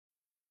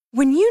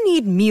When you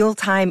need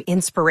mealtime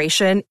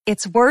inspiration,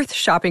 it's worth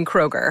shopping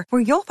Kroger,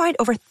 where you'll find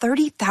over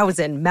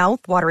 30,000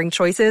 mouth-watering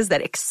choices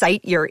that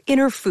excite your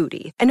inner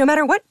foodie. And no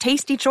matter what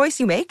tasty choice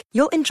you make,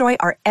 you'll enjoy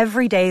our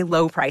everyday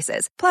low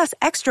prices, plus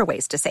extra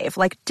ways to save,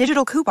 like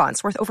digital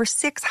coupons worth over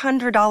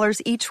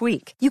 $600 each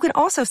week. You can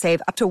also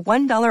save up to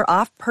 $1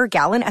 off per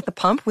gallon at the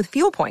pump with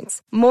fuel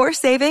points. More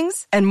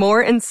savings and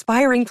more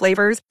inspiring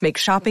flavors make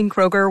shopping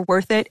Kroger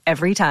worth it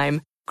every time.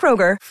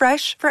 Kroger,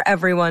 fresh for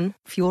everyone.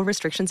 Fuel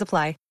restrictions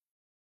apply.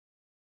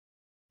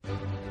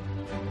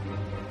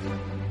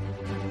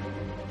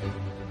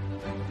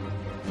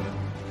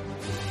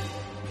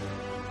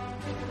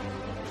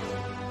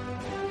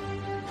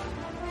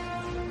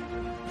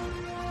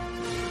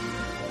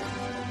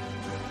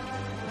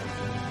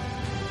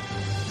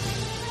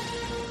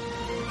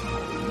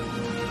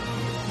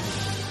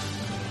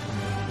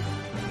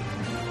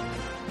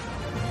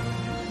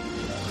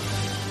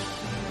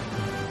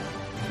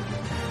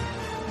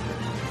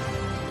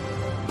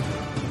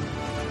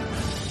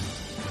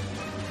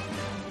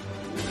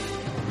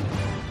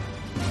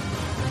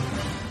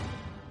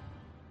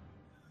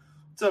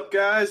 What's up,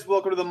 guys?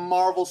 Welcome to the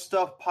Marvel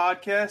Stuff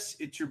Podcast.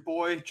 It's your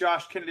boy,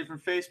 Josh Kennedy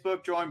from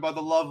Facebook, joined by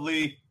the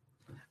lovely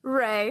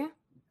Ray.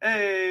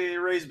 Hey,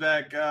 Ray's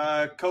back.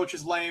 Coach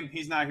is lame.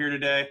 He's not here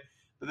today,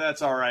 but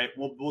that's all right.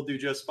 We'll do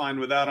just fine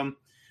without him.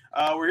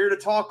 We're here to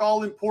talk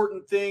all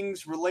important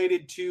things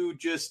related to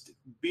just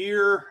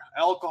beer,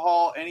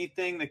 alcohol,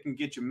 anything that can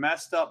get you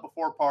messed up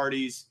before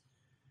parties.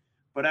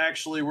 But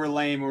actually, we're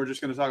lame, and we're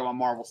just going to talk about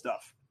Marvel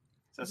stuff.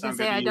 Does that sound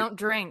good to you? I don't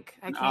drink.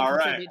 I can't all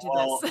contribute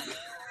to this.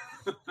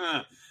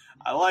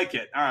 I like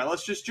it. All right,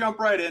 let's just jump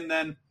right in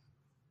then.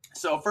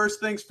 So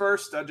first things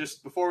first,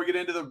 just before we get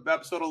into the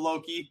episode of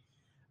Loki,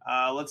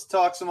 let's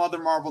talk some other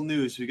Marvel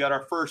news. We got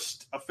our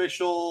first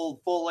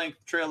official full-length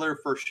trailer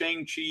for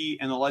Shang-Chi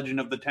and the Legend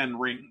of the Ten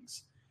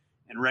Rings.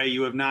 And Ray,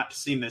 you have not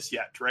seen this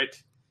yet, right?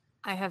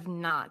 I have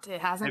not.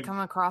 It hasn't come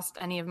across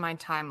any of my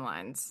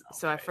timelines,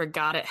 so I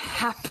forgot it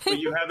happened. But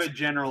you have a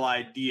general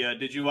idea.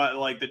 Did you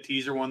like the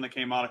teaser one that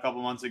came out a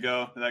couple months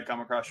ago? Did that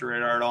come across your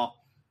radar at all?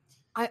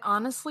 I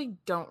honestly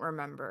don't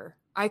remember.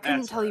 I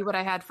couldn't tell you what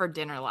I had for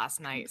dinner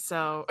last night,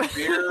 so...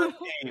 Fair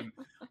game.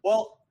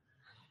 Well,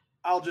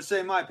 I'll just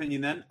say my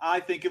opinion then. I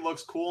think it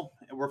looks cool.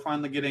 We're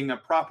finally getting a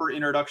proper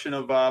introduction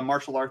of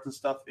martial arts and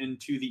stuff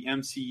into the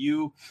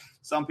MCU.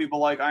 Some people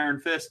like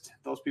Iron Fist.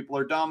 Those people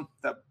are dumb.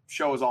 That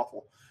show is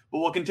awful. But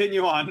we'll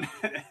continue on.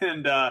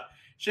 And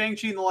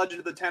Shang-Chi and the Legend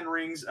of the Ten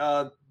Rings,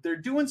 they're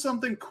doing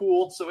something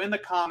cool. So in the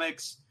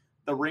comics,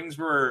 the rings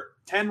were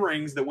 10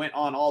 rings that went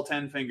on all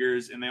 10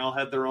 fingers, and they all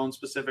had their own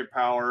specific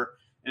power,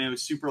 and it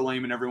was super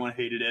lame, and everyone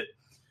hated it.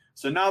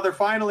 So now they're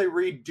finally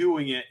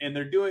redoing it, and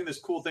they're doing this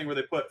cool thing where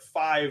they put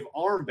 5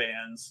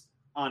 armbands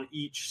on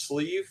each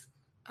sleeve,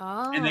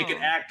 and they can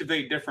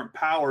activate different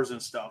powers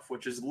and stuff,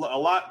 which is a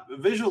lot,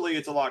 visually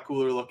it's a lot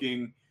cooler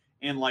looking,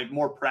 and like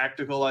more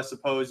practical, I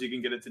suppose. You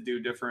can get it to do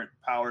different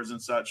powers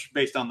and such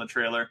based on the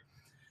trailer.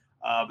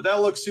 But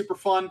that looks super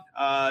fun.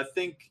 I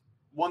think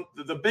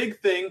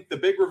the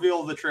big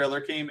reveal of the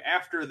trailer came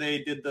after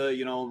they did the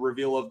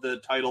reveal of the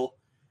title.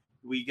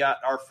 We got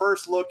our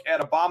first look at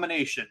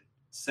Abomination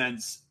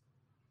since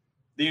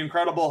The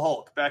Incredible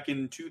Hulk back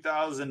in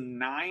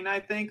 2009. I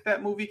think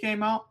that movie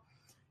came out,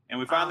 and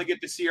we finally get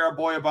to see our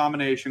boy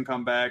Abomination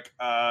come back.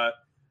 That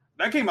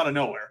came out of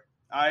nowhere.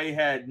 I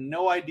had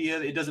no idea.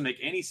 It doesn't make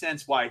any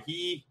sense why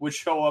he would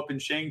show up in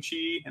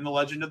Shang-Chi and the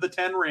Legend of the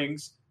Ten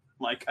Rings,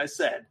 like I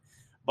said.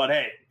 But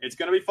hey, it's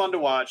going to be fun to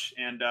watch,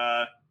 and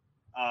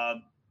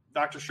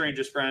Doctor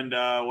Strange's friend,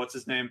 what's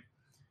his name?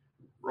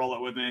 Roll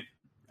it with me.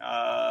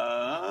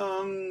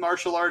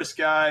 Martial artist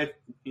guy.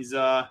 He's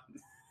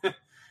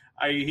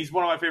he's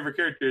one of my favorite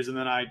characters, and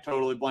then I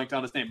totally blanked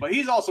on his name. But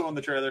he's also in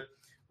the trailer,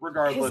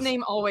 regardless. His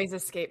name always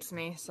escapes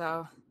me,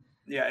 so.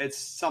 Yeah, it's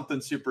something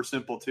super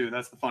simple, too.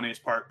 That's the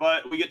funniest part.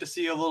 But we get to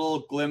see a little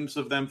glimpse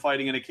of them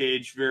fighting in a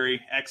cage,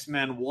 very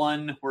X-Men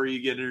 1, where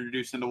you get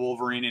introduced into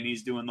Wolverine, and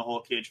he's doing the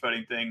whole cage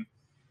fighting thing.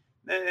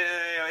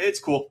 It's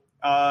cool.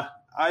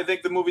 I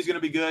think the movie's going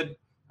to be good.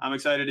 I'm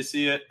excited to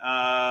see it.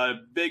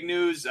 Big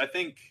news, I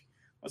think,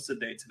 what's the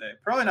date today?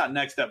 Probably not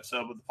next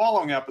episode, but the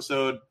following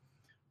episode,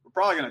 we're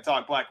probably going to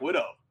talk Black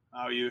Widow.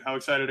 How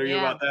excited are you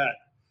about that?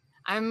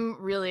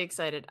 I'm really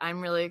excited.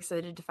 I'm really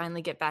excited to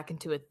finally get back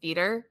into a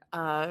theater,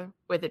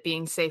 with it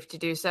being safe to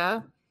do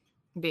so,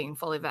 being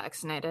fully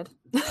vaccinated.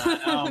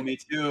 Me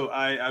too.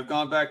 I've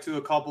gone back to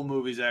a couple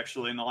movies,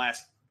 actually, in the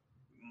last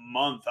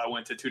month. I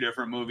went to 2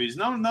 different movies.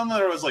 None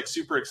that I was like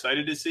super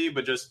excited to see,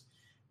 but just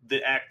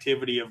the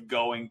activity of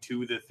going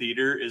to the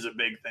theater is a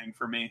big thing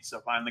for me. So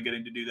finally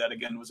getting to do that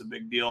again was a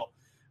big deal.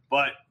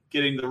 But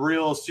getting the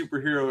real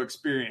superhero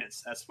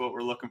experience, that's what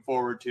we're looking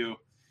forward to.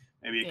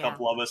 Maybe a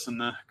couple of us in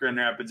the Grand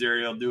Rapids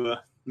area will do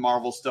a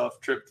Marvel stuff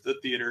trip to the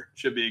theater.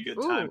 Should be a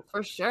good time.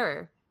 For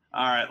sure.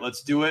 All right,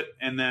 let's do it.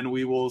 And then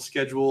we will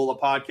schedule a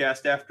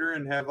podcast after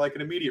and have like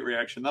an immediate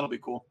reaction. That'll be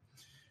cool.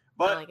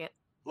 But I like it.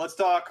 Let's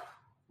talk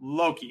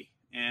Loki.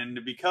 And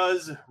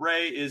because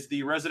Ray is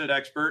the resident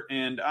expert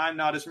and I'm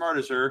not as smart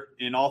as her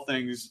in all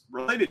things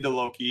related to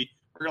Loki,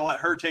 we're going to let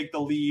her take the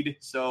lead.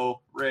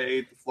 So,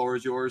 Ray, the floor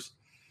is yours.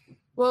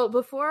 Well,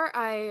 before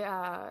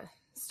I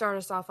start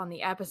us off on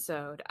the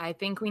episode, I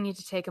think we need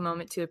to take a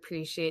moment to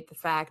appreciate the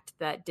fact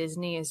that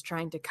Disney is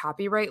trying to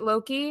copyright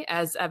Loki,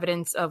 as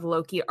evidence of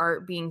Loki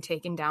art being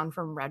taken down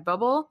from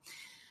Redbubble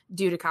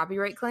due to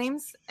copyright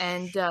claims.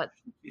 And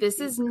this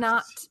is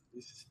not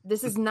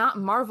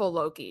Marvel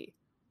Loki.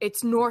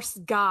 It's Norse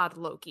god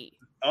Loki.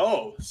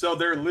 Oh, so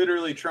they're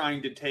literally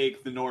trying to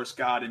take the Norse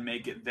god and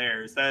make it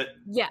theirs.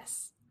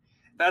 Yes.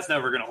 That's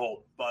never going to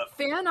hold, but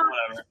fan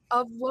art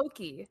of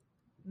Loki,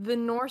 the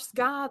Norse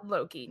god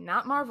Loki,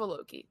 not Marvel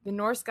Loki, the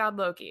Norse god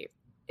Loki,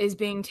 is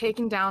being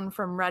taken down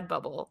from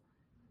Redbubble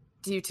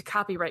due to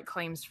copyright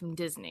claims from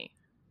Disney.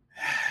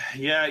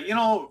 Yeah,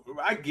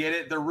 I get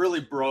it. They're really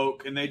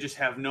broke and they just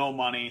have no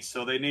money,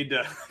 so they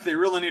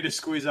really need to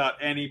squeeze out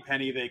any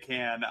penny they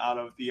can out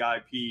of the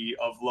IP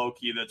of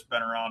Loki that's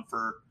been around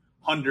for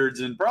hundreds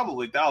and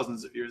probably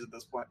thousands of years at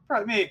this point.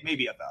 Probably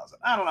maybe 1,000.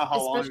 I don't know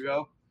how long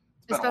ago.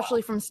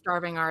 Especially from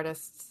starving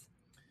artists.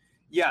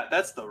 Yeah,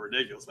 that's the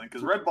ridiculous thing.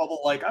 Because Redbubble,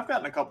 I've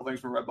gotten a couple things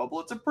from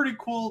Redbubble. It's a pretty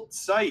cool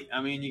site.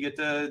 I mean, you get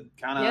to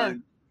kind of,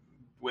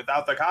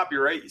 without the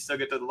copyright, you still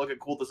get to look at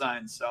cool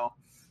designs. So,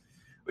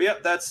 but yeah,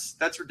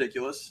 that's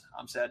ridiculous.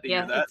 I'm sad to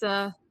hear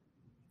that.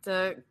 It's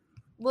a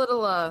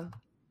little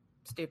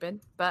stupid.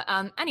 But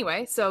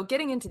anyway, so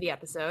getting into the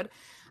episode,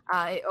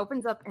 it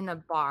opens up in a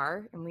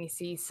bar, and we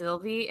see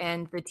Sylvie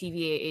and the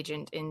TVA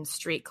agent in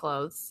street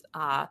clothes.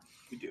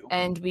 We do.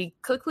 And we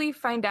quickly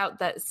find out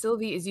that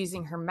Sylvie is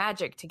using her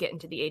magic to get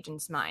into the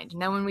agent's mind.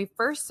 Now, when we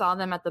first saw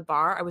them at the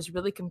bar, I was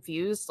really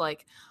confused.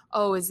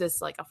 Is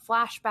this a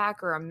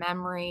flashback or a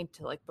memory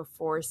to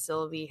before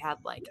Sylvie had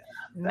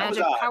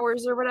magic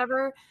powers or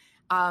whatever?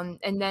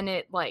 And then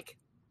it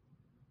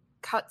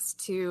cuts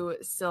to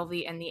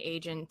Sylvie and the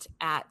agent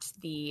at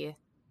the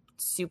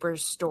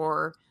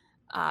superstore,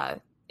 and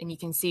you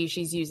can see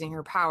she's using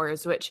her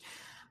powers, which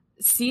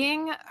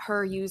seeing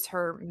her use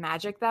her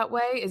magic that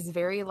way is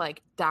very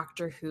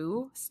Doctor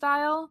Who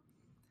style,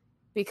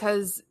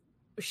 because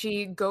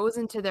she goes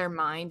into their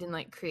mind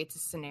and creates a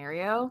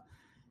scenario.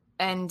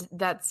 And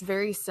that's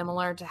very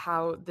similar to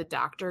how the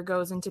Doctor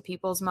goes into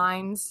people's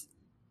minds,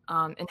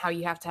 and how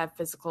you have to have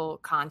physical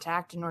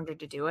contact in order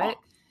to do it.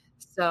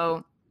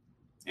 So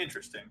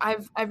interesting.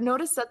 I've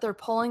noticed that they're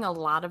pulling a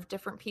lot of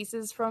different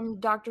pieces from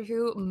Doctor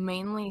Who,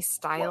 mainly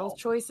style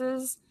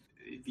choices.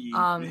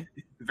 The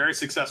very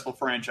successful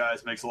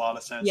franchise makes a lot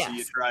of sense. Yes. So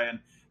you try and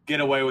get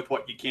away with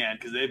what you can,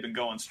 because they've been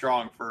going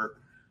strong for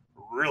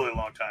a really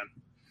long time.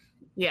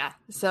 Yeah,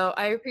 so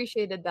I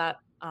appreciated that.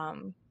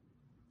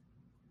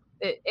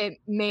 It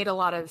made a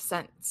lot of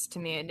sense to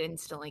me. It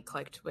instantly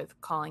clicked with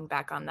calling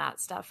back on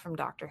that stuff from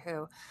Doctor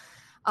Who.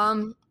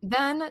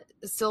 Then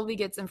Sylvie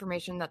gets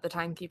information that the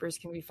timekeepers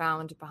can be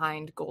found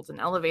behind golden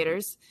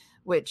elevators,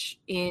 which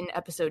in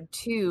episode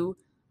 2,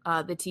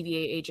 the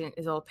TVA agent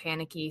is all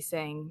panicky,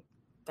 saying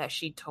that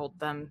she told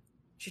them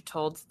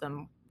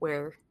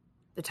where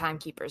the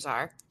timekeepers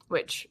are,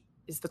 which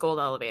is the gold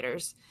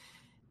elevators.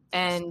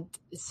 And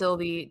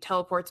Sylvie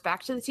teleports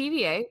back to the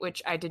TVA,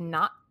 which I did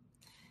not,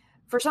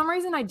 for some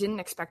reason, I didn't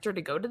expect her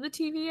to go to the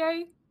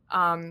TVA,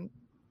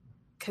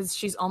 because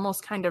she's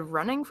almost kind of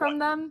running from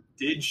them.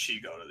 Did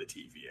she go to the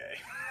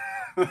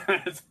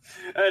TVA?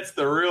 That's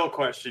the real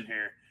question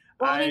here.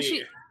 Well,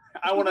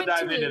 I want to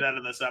dive into that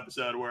in this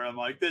episode, where I'm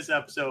this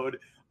episode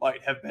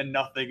might have been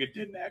nothing. It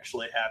didn't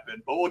actually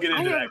happen, but we'll get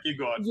into that. Keep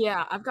going.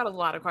 Yeah, I've got a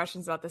lot of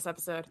questions about this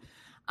episode.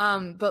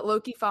 But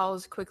Loki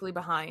follows quickly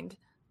behind,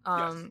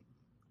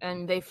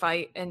 and they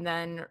fight, and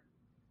then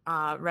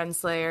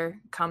Renslayer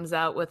comes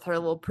out with her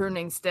little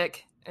pruning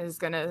stick, is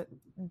going to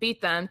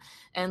beat them,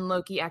 and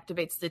Loki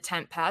activates the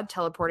tent pad,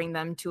 teleporting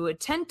them to a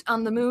tent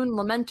on the moon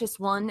Lamentus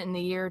 1 in the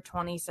year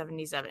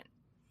 2077.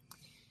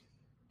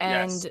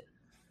 And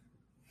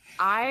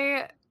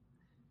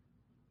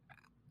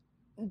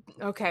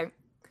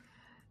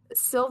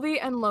Sylvie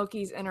and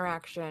Loki's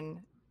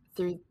interaction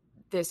through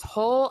this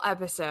whole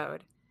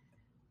episode,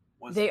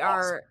 they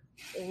are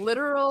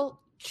literal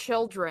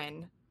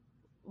children.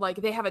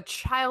 They have a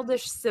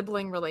childish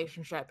sibling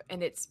relationship,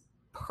 and it's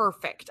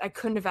perfect. I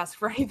couldn't have asked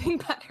for anything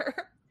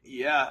better.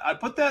 Yeah, I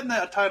put that in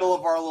the title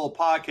of our little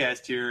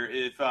podcast here.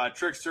 If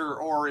Trickster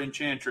or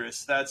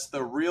Enchantress, that's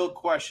the real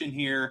question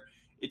here.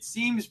 It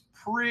seems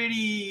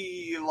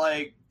pretty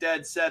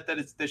dead set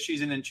that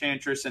she's an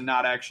Enchantress and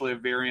not actually a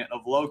variant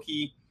of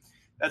Loki.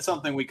 That's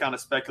something we kind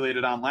of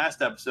speculated on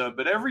last episode.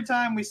 But every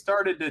time we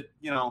started to,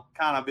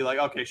 kind of be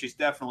okay, she's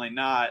definitely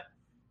not,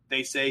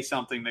 they say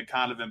something that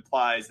kind of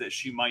implies that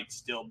she might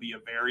still be a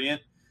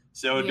variant.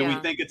 So do we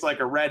think it's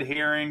a red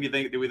herring?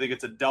 Do we think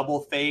it's a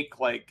double fake?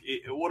 What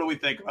do we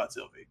think about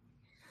Sylvie?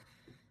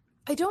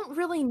 I don't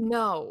really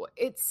know.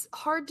 It's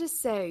hard to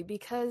say,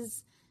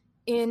 because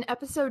in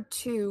episode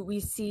 2, we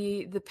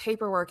see the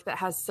paperwork that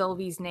has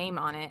Sylvie's name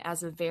on it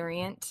as a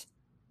variant.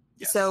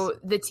 Yes. So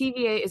the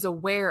TVA is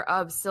aware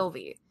of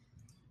Sylvie.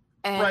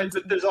 And right,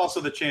 but there's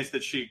also the chance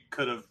that she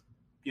could have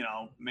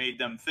made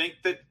them think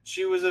that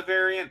she was a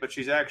variant, but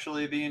she's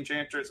actually the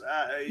Enchantress.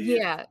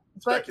 Yeah,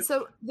 but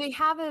so they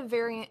have a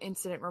variant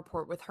incident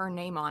report with her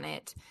name on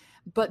it,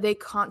 but they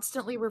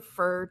constantly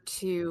refer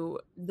to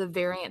the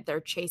variant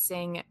they're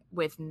chasing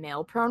with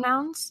male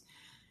pronouns.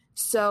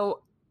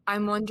 So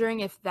I'm wondering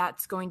if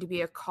that's going to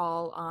be a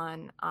call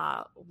on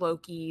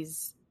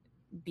Loki's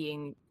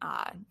being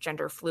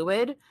gender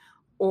fluid,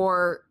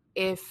 or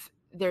if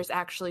there's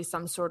actually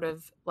some sort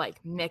of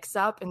like mix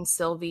up and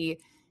Sylvie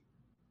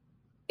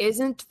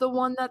isn't the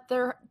one that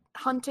they're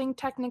hunting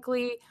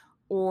technically,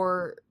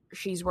 or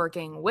she's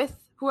working with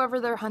whoever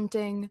they're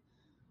hunting,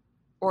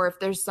 or if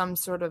there's some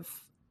sort of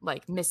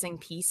like missing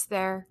piece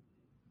there,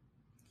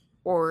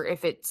 or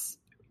if it's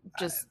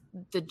just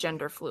the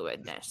gender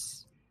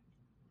fluidness.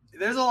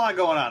 There's a lot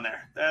going on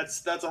there.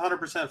 That's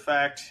 100%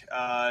 fact.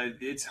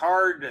 It's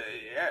hard.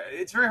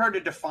 It's very hard to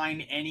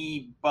define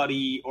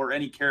anybody or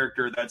any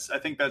character. I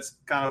think that's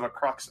kind of a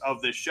crux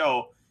of this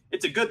show.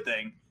 It's a good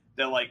thing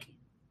that like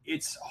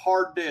it's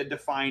hard to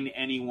define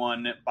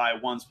anyone by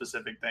one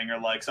specific thing or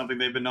like something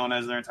they've been known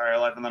as their entire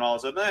life, and then all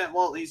of a sudden,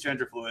 well, he's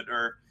gender fluid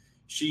or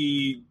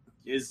she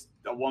is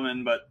a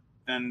woman. But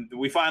then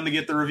we finally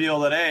get the reveal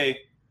that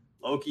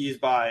Loki is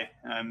bi.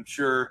 I'm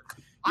sure.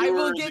 You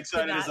were as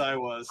excited as I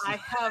was. I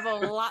have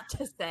a lot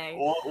to say.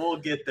 We'll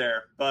get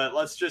there. But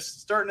let's just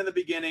start in the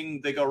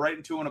beginning. They go right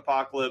into an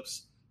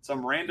apocalypse,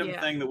 some random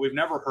thing that we've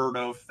never heard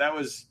of. That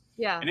was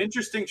an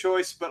interesting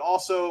choice, but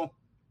also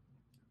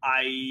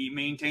I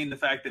maintain the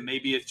fact that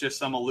maybe it's just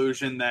some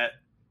illusion that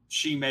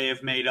she may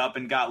have made up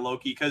and got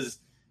Loki, because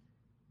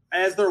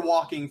as they're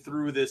walking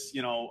through this,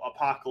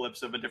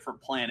 apocalypse of a different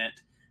planet,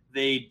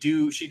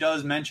 she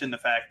does mention the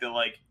fact that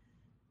like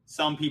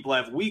some people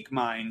have weak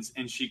minds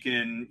and she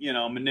can,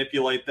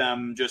 manipulate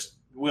them just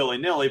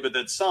willy-nilly, but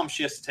that some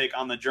she has to take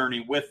on the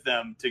journey with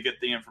them to get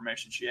the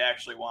information she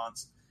actually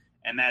wants.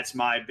 And that's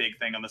my big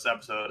thing on this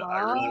episode. I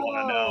really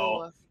want to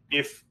know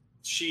if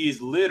she's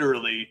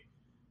literally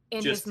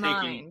in just his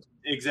mind.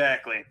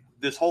 Exactly.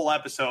 This whole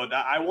episode.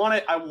 I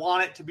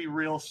want it to be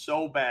real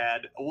so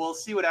bad. We'll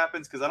see what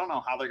happens, because I don't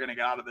know how they're going to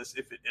get out of this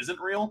if it isn't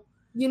real.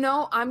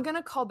 I'm going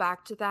to call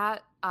back to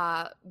that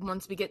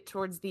once we get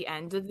towards the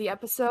end of the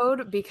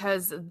episode,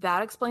 because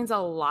that explains a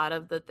lot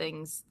of the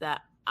things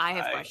that I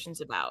have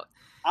questions about.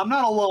 I'm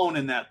not alone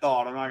in that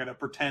thought. I'm not going to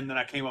pretend that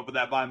I came up with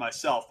that by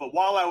myself. But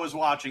while I was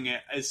watching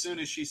it, as soon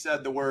as she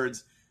said the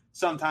words,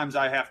 sometimes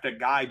I have to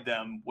guide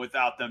them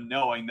without them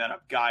knowing that I'm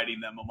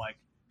guiding them, I'm like,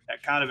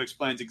 that kind of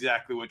explains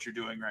exactly what you're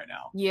doing right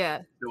now. Yeah.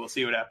 So we'll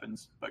see what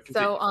happens. But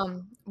continue.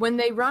 So when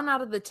they run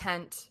out of the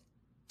tent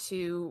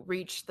to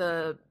reach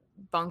the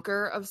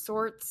bunker of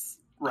sorts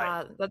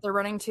that they're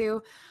running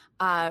to,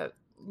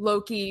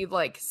 Loki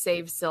like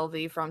saves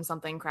Sylvie from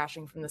something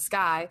crashing from the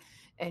sky,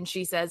 and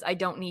she says, "I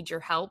don't need your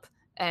help."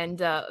 And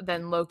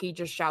then Loki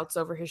just shouts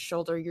over his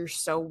shoulder, "You're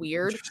so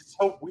weird." You're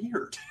so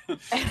weird.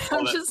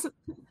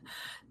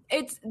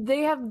 They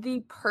have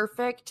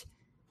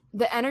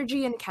the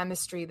energy and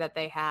chemistry that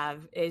they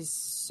have is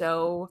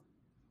so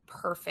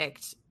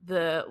perfect.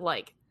 The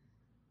like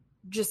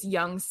just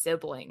young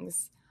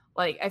siblings.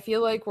 Like I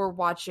feel like we're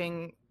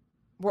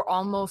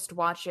almost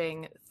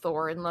watching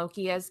Thor and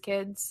Loki as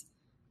kids.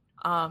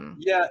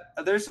 Yeah,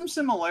 there's some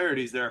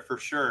similarities there for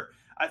sure.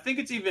 I think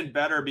it's even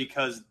better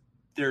because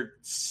they're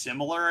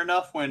similar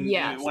enough when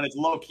it's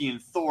Loki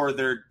and Thor,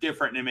 they're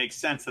different and it makes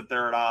sense that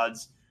they're at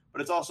odds.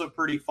 But it's also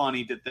pretty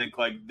funny to think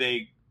like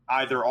they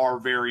either are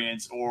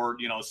variants or,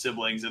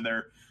 siblings, and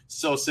they're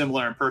so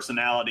similar in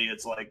personality.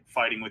 It's like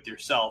fighting with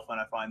yourself. And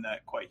I find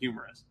that quite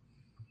humorous.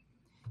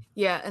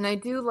 Yeah. And I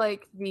do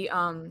like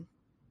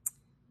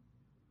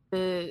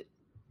the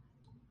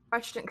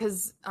question,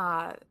 because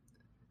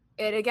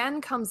it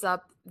again comes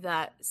up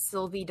that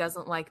Sylvie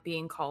doesn't like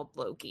being called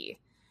Loki.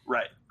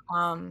 Right.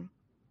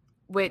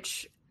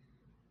 Which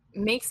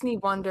makes me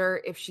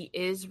wonder if she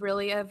is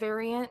really a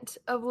variant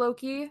of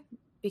Loki,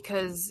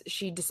 because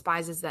she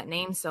despises that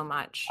name so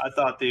much. I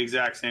thought the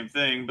exact same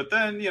thing, but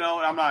then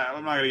I'm not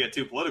going to get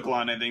too political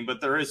on anything,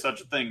 but there is such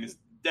a thing as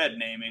dead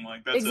naming.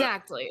 Like that's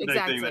exactly thing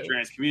in the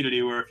trans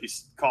community, where if you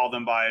call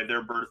them by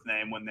their birth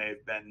name when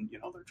they've been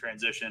they're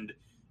transitioned,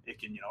 it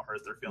can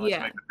hurt their feelings,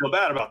 and make them feel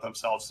bad about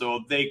themselves.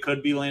 So they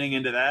could be leaning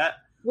into that,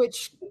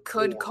 which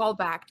could call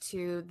back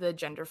to the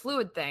gender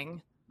fluid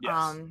thing.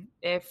 Yes.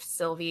 If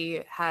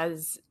Sylvie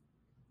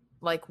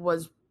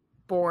was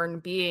born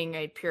being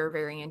a pure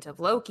variant of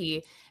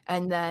Loki,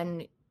 and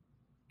then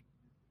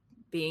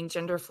being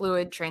gender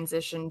fluid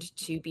transitioned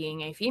to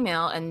being a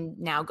female and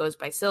now goes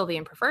by Sylvie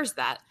and prefers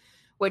that,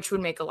 which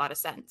would make a lot of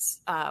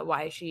sense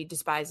why she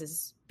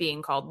despises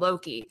being called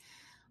Loki.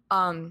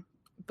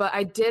 But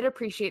I did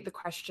appreciate the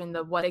question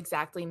of what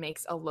exactly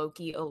makes a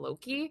Loki a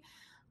Loki.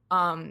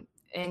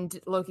 And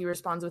Loki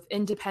responds with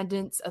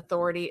independence,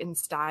 authority, and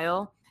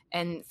style.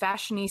 And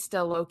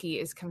fashionista Loki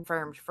is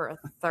confirmed for a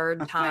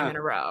third time in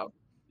a row.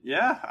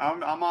 Yeah,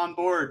 I'm on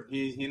board.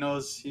 He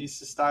knows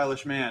he's a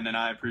stylish man, and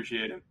I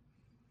appreciate him.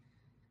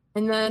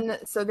 And then,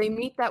 so they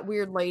meet that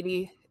weird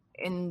lady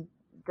in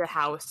the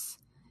house,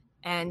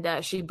 and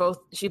she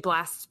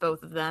blasts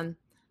both of them.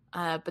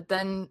 but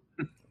then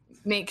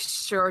make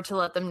sure to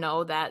let them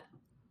know that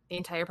the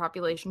entire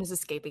population is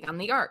escaping on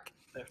the Ark.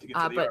 They have to get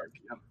to the but Ark.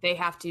 Yep. they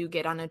have to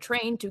get on a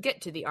train to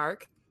get to the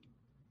Ark.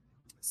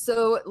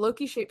 So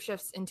Loki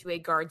shapeshifts into a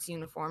guard's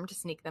uniform to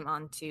sneak them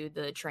onto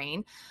the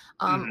train,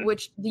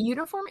 which the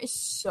uniform is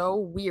so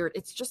weird.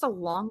 It's just a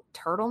long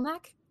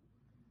turtleneck.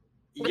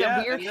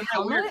 Yeah, and then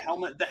that weird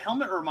helmet. The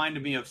helmet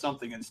reminded me of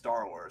something in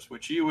Star Wars,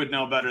 which you would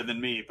know better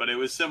than me, but it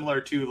was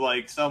similar to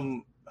like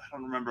some, I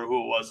don't remember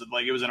who it was.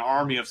 Like it was an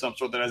army of some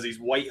sort that has these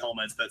white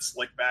helmets that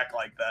slick back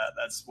like that.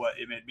 That's what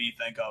it made me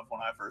think of when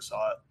I first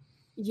saw it.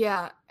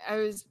 Yeah, I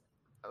was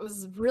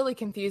really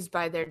confused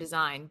by their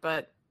design,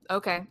 but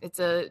okay, it's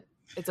a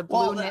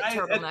blue knit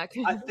turtleneck.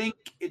 I think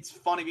it's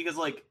funny because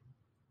like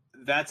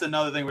that's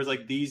another thing where it's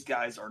like these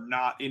guys are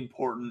not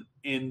important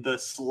in the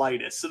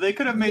slightest, so they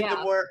could have made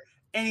them wear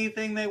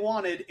anything they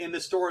wanted, and the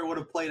story would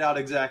have played out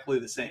exactly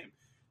the same.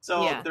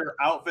 So their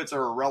outfits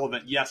are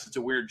irrelevant. Yes, it's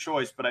a weird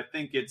choice, but I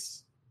think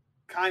it's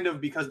kind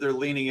of because they're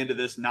leaning into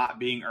this not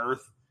being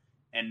Earth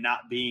and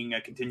not being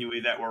a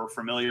continuity that we're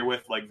familiar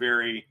with, like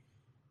very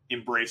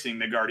embracing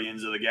the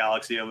Guardians of the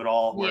Galaxy of it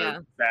all,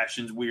 where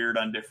fashion's weird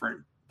on different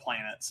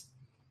planets.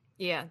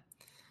 Yeah.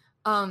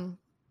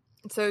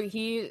 So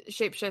he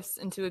shapeshifts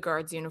into a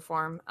guard's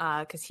uniform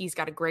because he's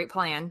got a great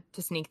plan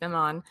to sneak them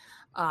on.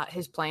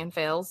 His plan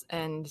fails,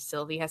 and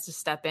Sylvie has to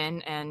step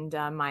in and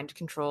mind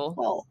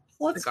control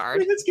the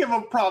guard. Let's give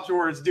him props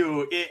where it's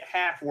due. It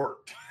half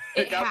worked.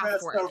 It got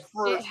past the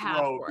first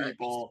row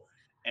people,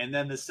 and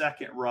then the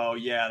second row,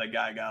 the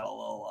guy got a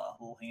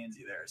little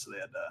handsy there, so they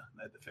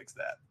had to fix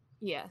that.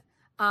 Yeah.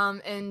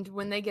 And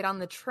when they get on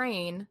the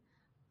train,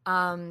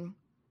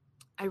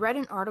 I read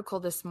an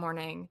article this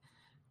morning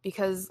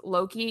because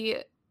Loki,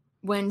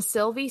 when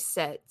Sylvie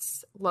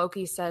sits,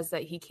 Loki says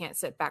that he can't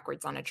sit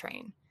backwards on a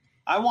train.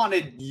 I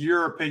wanted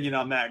your opinion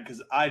on that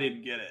because I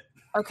didn't get it.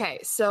 Okay,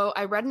 so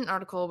I read an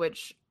article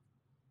which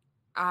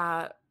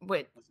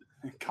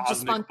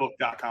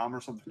cosmicbook.com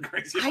or something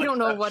crazy. I don't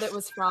know what it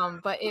was from,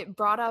 but it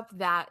brought up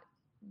that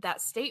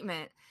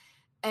statement,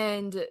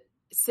 and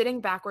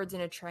sitting backwards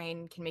in a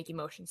train can make you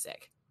motion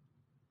sick.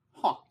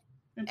 Huh.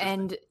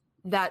 And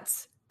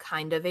that's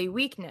kind of a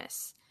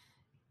weakness.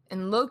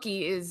 And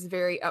Loki is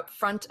very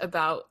upfront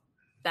about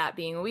that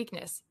being a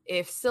weakness.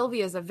 If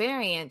Sylvie is a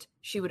variant,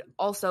 she would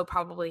also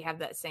probably have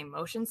that same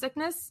motion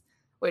sickness,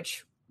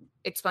 which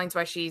explains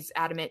why she's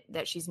adamant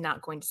that she's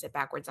not going to sit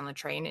backwards on the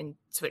train and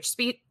switch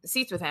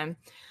seats with him.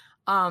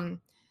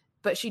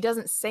 But she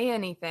doesn't say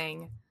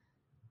anything,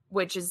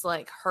 which is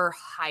like her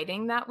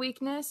hiding that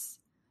weakness,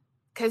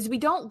 because we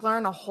don't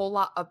learn a whole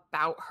lot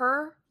about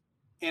her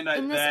in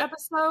this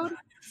episode.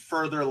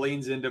 Further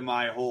leans into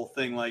my whole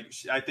thing. Like,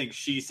 I think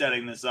she's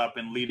setting this up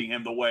and leading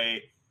him the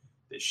way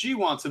that she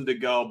wants him to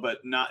go, but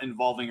not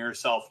involving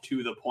herself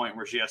to the point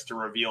where she has to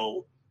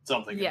reveal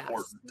something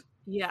important.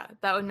 Yeah,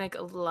 that would make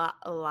a lot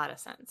of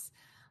sense.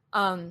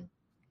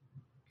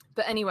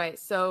 But anyway,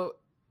 so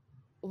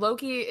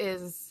Loki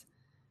is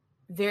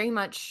very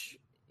much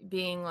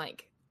being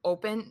like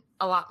open,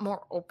 a lot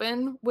more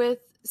open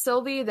with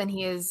Sylvie than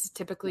he is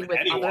typically with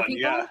other people.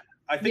 Yeah.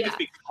 I think it's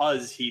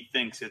because he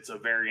thinks it's a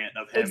variant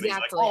of him.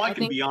 Exactly. He's like, I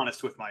can be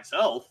honest with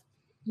myself.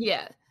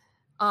 Yeah.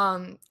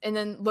 And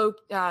then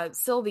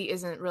Sylvie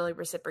isn't really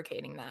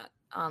reciprocating that.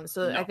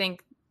 No. I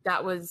think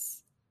that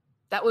was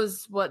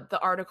what the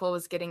article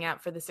was getting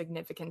at for the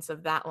significance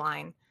of that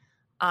line.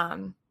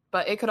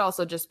 But it could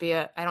also just be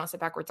I don't sit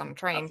backwards on a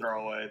train. A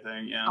throwaway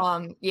thing,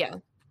 yeah.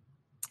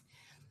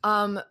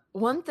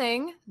 One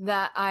thing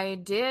that I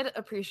did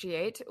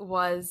appreciate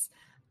was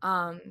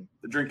the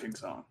drinking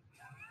song.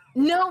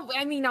 No,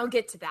 I mean, I'll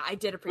get to that. I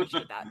did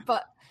appreciate that.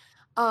 But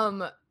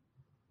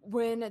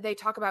when they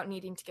talk about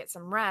needing to get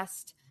some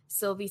rest,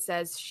 Sylvie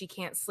says she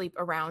can't sleep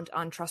around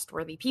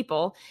untrustworthy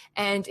people.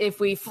 And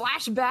if we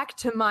flash back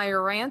to my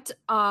rant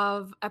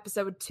of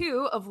episode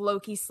 2 of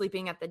Loki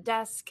sleeping at the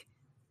desk,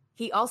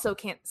 he also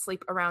can't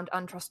sleep around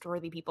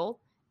untrustworthy people.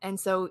 And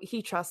so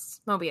he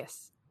trusts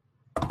Mobius.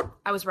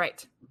 I was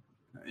right.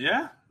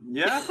 Yeah.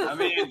 I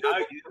mean,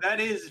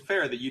 that is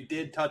fair that you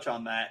did touch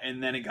on that,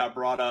 and then it got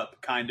brought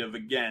up kind of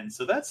again.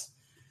 So that's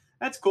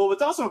cool. But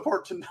it's also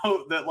important to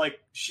note that like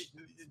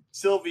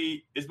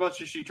Sylvie, as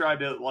much as she tried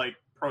to like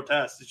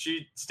protest,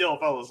 she still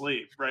fell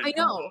asleep. Right? I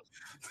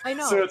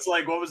know. So it's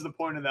like, what was the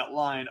point of that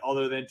line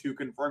other than to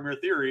confirm your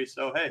theory?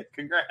 So hey,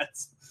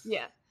 congrats.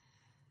 Yeah.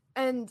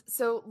 And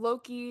so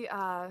Loki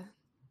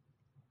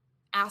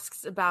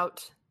asks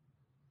about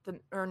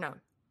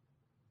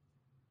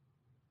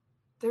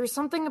there's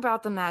something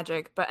about the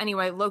magic, but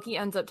anyway, Loki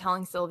ends up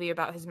telling Sylvie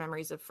about his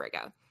memories of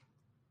Frigga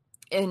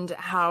and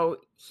how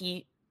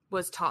he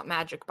was taught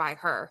magic by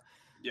her.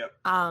 Yep.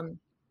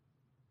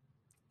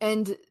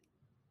 And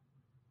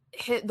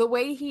the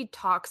way he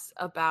talks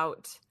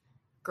about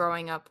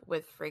growing up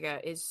with Frigga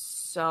is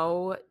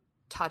so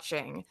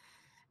touching.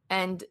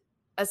 And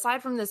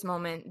aside from this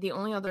moment, the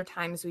only other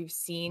times we've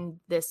seen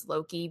this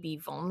Loki be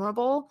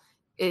vulnerable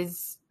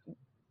is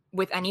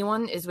with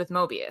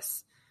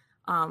Mobius.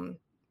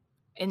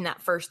 In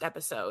that first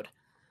episode.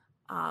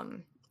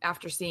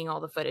 after seeing all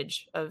the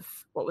footage of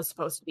what was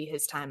supposed to be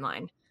his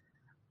timeline.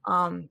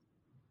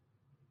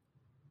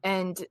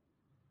 And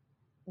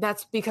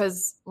that's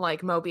because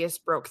like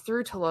Mobius broke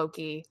through to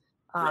Loki,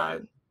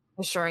 Right.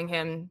 assuring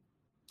him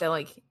that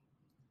like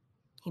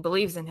he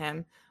believes in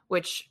him,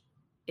 which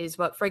is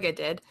what Frigga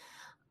did.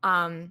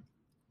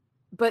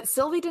 But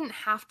Sylvie didn't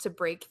have to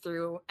break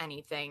through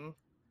anything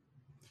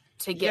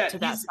to get to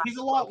that. He's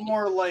a lot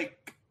more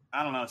like,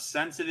 I don't know,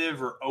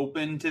 sensitive or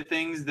open to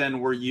things than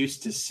we're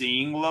used to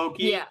seeing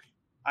Loki. Yeah.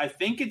 I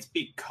think it's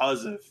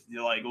because of,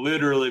 like,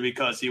 literally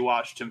because he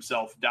watched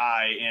himself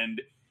die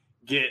and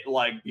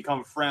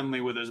become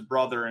friendly with his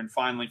brother and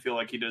finally feel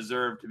like he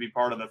deserved to be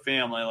part of the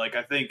family. Like,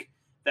 I think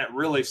that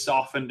really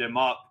softened him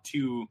up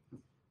to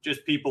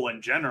just people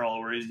in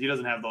general, where he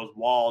doesn't have those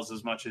walls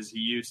as much as he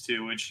used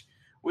to, which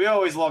we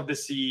always love to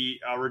see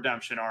a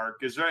redemption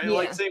arc. Is right, Yeah.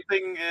 like same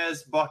thing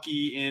as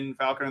Bucky in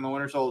Falcon and the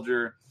Winter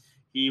Soldier.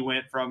 He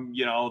went from,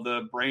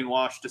 the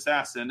brainwashed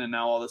assassin, and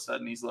now all of a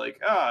sudden he's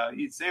like,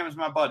 Sam's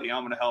my buddy.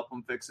 I'm going to help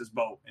him fix his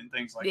boat and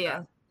things like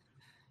that.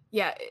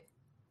 Yeah.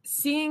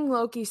 Seeing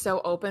Loki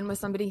so open with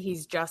somebody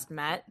he's just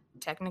met,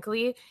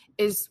 technically,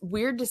 is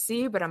weird to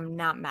see, but I'm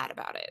not mad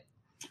about it.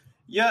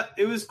 Yeah,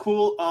 it was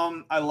cool.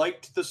 I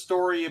liked the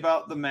story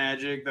about the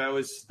magic. That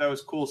was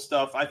cool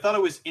stuff. I thought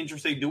it was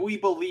interesting. Do we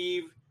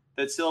believe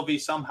that Sylvie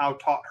somehow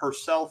taught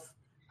herself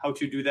how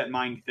to do that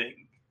mind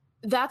thing?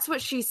 That's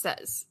what she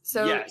says.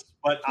 So yes,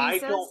 but I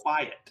don't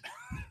buy it.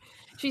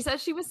 She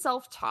says she was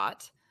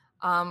self-taught,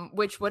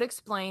 which would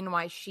explain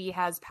why she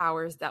has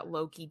powers that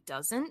Loki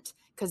doesn't,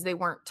 because they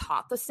weren't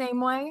taught the same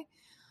way.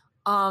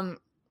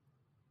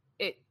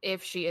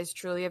 If she is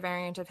truly a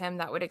variant of him,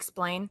 that would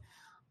explain.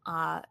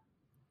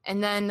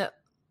 And then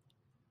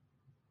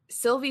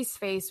Sylvie's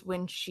face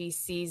when she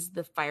sees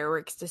the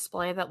fireworks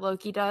display that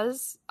Loki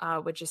does,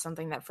 which is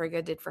something that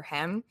Frigga did for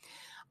him,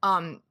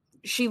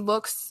 she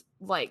looks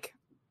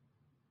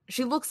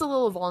a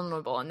little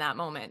vulnerable in that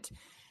moment.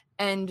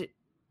 And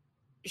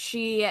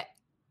she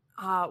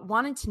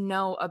wanted to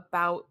know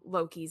about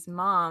Loki's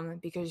mom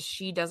because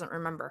she doesn't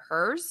remember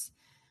hers.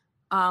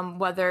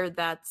 Whether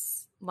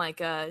that's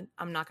like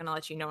I'm not going to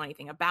let you know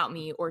anything about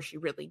me, or she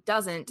really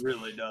doesn't.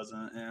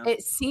 Yeah.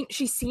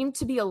 She seemed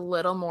to be a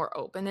little more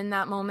open in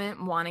that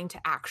moment, wanting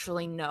to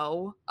actually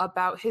know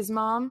about his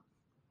mom.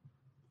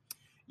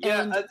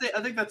 Yeah, and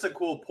I think that's a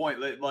cool point.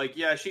 Like,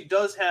 yeah, she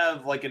does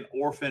have like an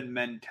orphan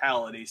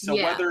mentality. So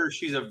whether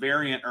she's a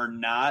variant or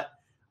not,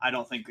 I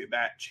don't think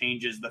that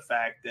changes the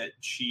fact that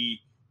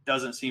she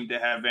doesn't seem to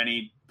have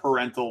any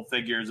parental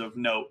figures of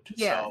note.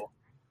 Yeah. So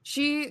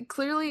she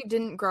clearly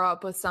didn't grow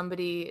up with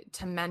somebody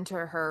to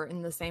mentor her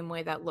in the same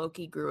way that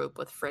Loki grew up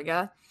with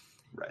Frigga.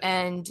 Right.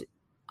 And,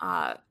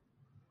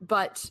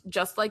 but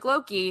just like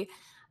Loki,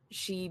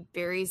 she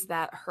buries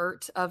that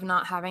hurt of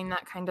not having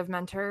that kind of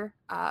mentor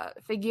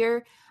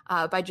figure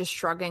by just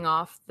shrugging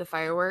off the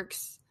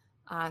fireworks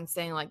and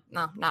saying like,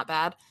 no, not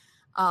bad.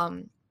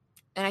 And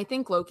I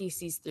think Loki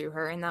sees through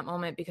her in that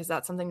moment because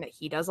that's something that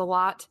he does a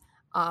lot.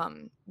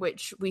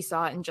 Which we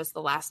saw in just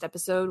the last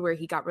episode where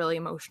he got really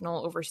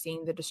emotional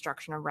overseeing the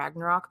destruction of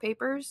Ragnarok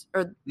papers,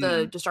 or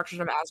the destruction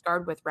of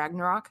Asgard with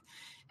Ragnarok.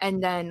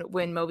 And then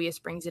when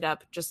Mobius brings it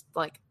up just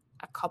like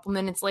a couple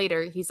minutes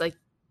later, he's like,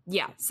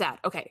 yeah, sad.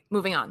 Okay,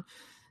 moving on.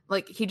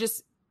 Like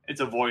it's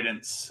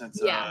avoidance. It's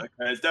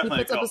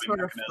definitely a coping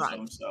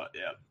mechanism. So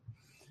yeah.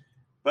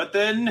 But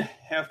then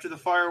after the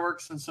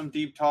fireworks and some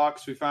deep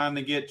talks, we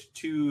finally get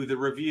to the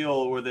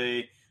reveal where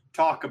they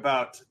talk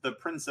about the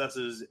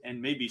princesses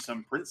and maybe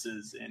some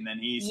princes, and then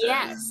he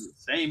says,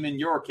 same in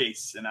your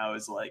case. And I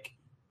was like,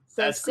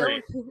 that's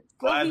great.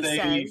 Glad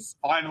they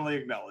finally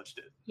acknowledged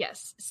it.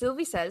 Yes.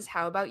 Sylvie says,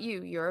 how about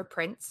you? You're a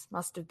prince.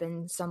 Must have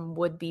been some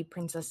would-be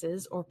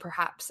princesses, or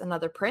perhaps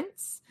another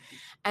prince.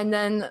 And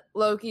then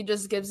Loki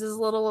just gives his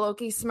little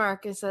Loki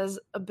smirk and says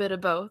a bit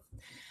of both.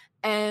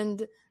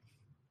 And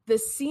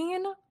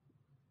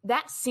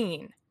that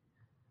scene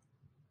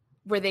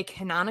where they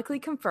canonically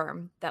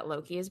confirm that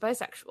Loki is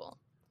bisexual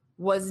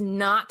was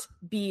not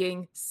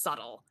being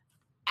subtle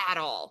at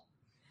all.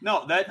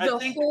 No,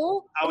 the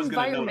whole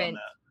environment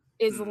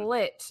is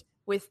lit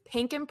with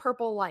pink and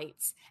purple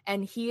lights,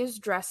 and he is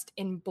dressed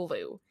in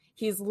blue.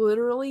 He's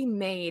literally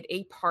made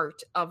a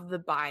part of the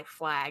bi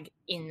flag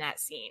in that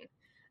scene.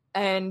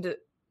 And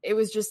it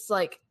was just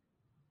like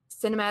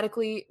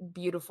cinematically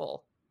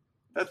beautiful.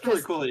 That's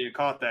really cool that you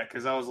caught that,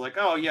 because I was like,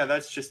 oh, yeah,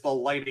 that's just the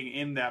lighting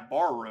in that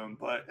bar room.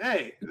 But,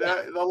 hey,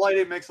 the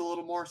lighting makes a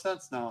little more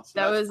sense now.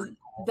 So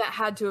that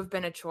had to have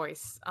been a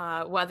choice,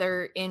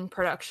 whether in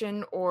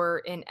production or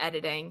in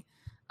editing,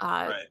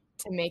 to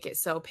make it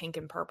so pink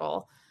and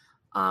purple.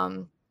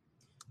 And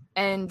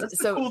that's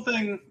the cool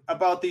thing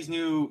about these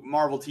new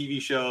Marvel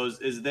TV shows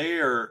is they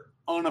are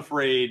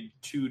unafraid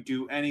to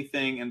do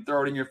anything and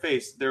throw it in your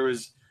face. There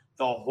was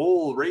the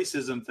whole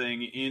racism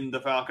thing in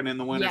the Falcon and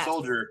the Winter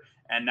Soldier.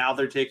 And now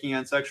they're taking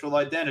on sexual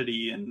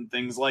identity and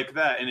things like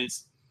that. And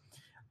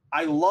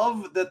I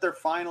love that they're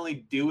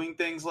finally doing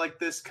things like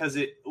this, because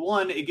it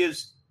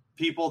gives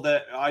people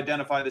that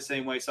identify the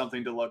same way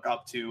something to look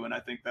up to. And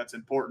I think that's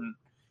important.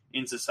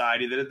 in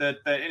society that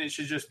and it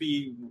should just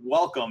be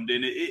welcomed.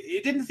 And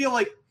it didn't feel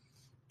like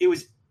it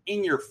was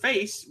in your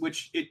face,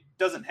 which it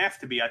doesn't have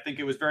to be. I think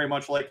it was very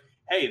much like,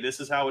 hey, this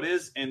is how it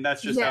is, and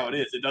that's just how it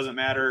is. It doesn't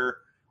matter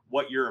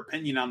what your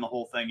opinion on the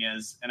whole thing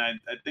is. And I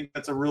think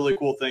that's a really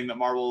cool thing that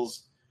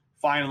Marvel's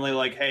finally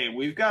like, hey,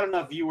 we've got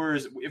enough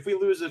viewers. If we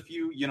lose a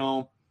few,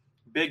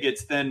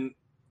 bigots, then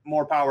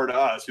more power to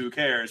us. Who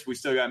cares? We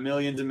still got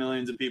millions and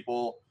millions of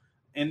people.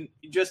 And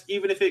just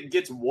even if it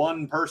gets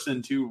one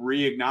person to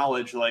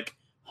re-acknowledge like,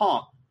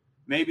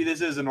 maybe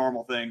this is a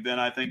normal thing, then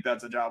I think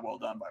that's a job well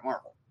done by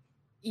Marvel.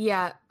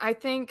 Yeah, I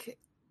think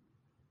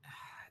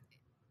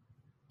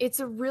it's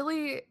a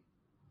really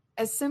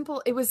as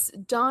simple. It was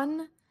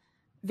done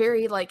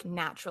very like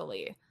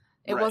naturally.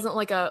 It wasn't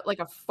like a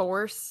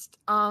forced.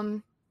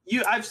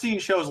 I've seen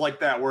shows like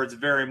that where it's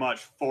very much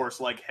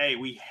forced. Like, hey,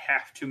 we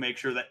have to make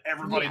sure that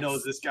everybody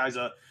knows this guy's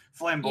a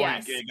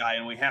flamboyant gay guy,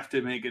 and we have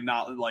to make it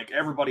not like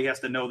everybody has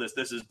to know this.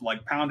 This is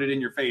like pounded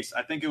in your face.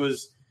 I think it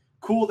was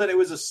cool that it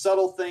was a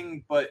subtle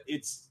thing, but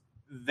it's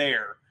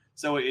there.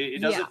 So it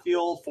doesn't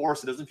feel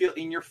forced. It doesn't feel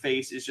in your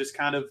face. It's just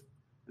kind of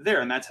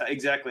there. And that's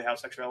exactly how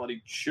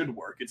sexuality should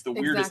work. It's the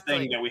weirdest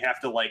thing that we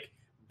have to like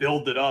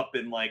build it up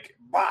and like,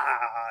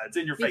 it's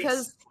in your face.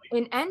 Because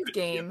in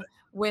Endgame,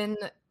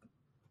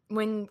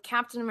 when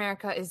Captain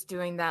America is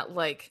doing that,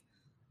 like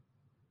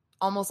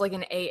almost like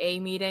an AA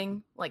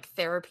meeting, like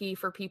therapy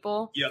for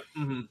people. Yep.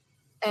 Mm-hmm.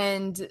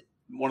 And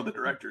one of the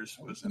directors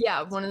was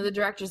one of the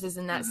directors is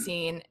in that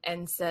scene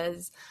and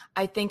says,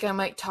 I think I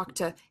might talk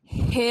to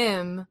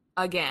him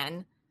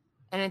again.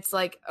 And it's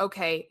like,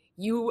 okay,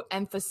 you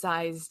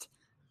emphasized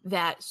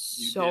that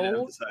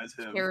so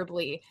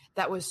terribly.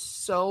 That was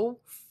so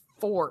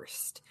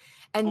forced.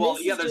 And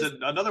there's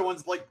another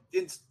one's like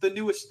it's the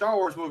newest Star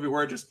Wars movie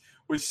where it just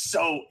was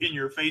so in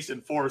your face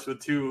and forced with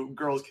two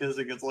girls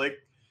kissing. It's like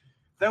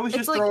that was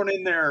just like, thrown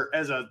in there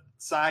as a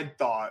side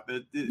thought.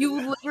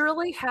 You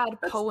literally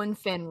had Poe and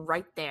Finn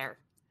right there.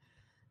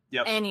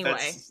 Yep.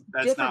 Anyway,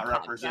 that's not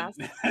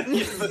representation.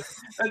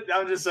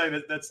 I'm just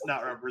saying that's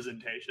not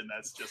representation.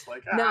 That's just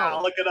like,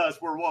 look at us,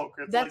 we're woke.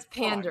 It's that's like,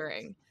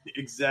 pandering.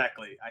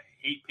 Exactly. I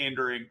hate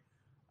pandering.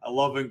 I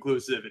love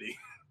inclusivity.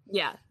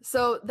 Yeah.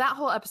 So that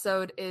whole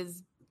episode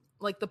is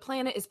like the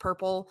planet is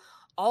purple.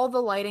 All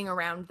the lighting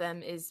around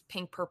them is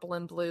pink, purple,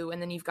 and blue.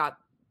 And then you've got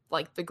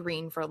like the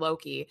green for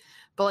Loki.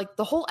 But like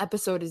the whole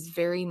episode is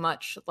very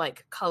much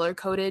like color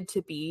coded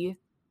to be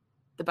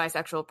the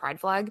bisexual pride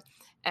flag.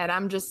 And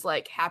I'm just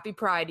like, happy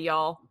Pride,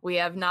 y'all. We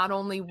have not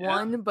only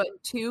one, but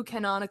two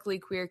canonically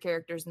queer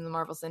characters in the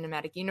Marvel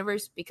Cinematic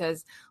Universe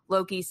because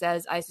Loki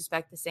says, I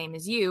suspect the same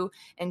as you.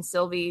 And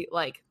Sylvie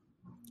like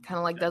kind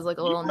of like does like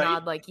a little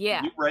nod like,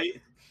 yeah. You're right.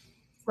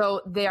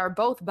 So they are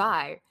both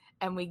bi.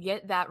 And we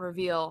get that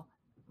reveal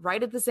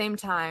right at the same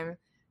time,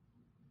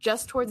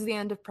 just towards the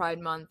end of Pride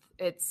Month.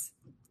 It's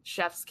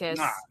Chef's Kiss.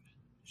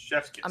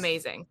 Chef's Kiss.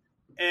 Amazing.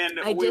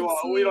 And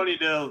we don't need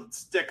to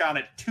stick on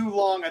it too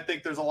long. I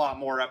think there's a lot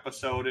more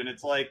episode, and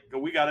it's like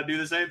we got to do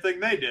the same thing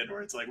they did,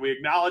 where it's like we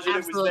acknowledge it,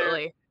 it was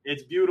there.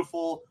 It's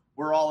beautiful.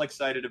 We're all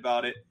excited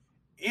about it,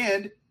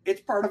 and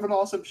it's part of an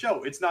awesome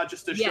show. It's not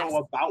just a show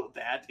about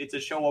that. It's a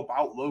show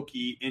about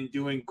Loki and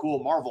doing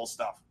cool Marvel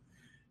stuff.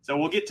 So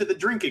we'll get to the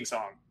drinking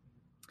song.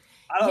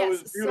 I thought it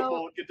was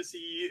beautiful. Get to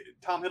see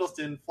Tom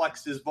Hiddleston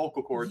flex his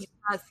vocal cords.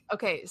 Yes.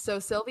 Okay, so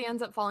Sylvie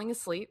ends up falling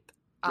asleep.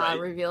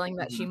 Revealing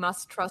that she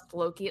must trust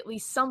Loki at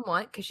least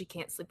somewhat because she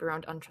can't sleep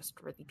around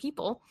untrustworthy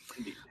people.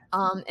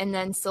 And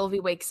then Sylvie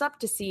wakes up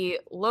to see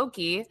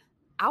Loki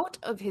out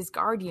of his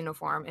guard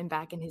uniform and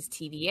back in his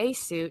TVA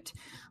suit,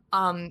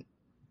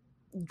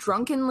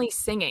 drunkenly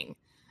singing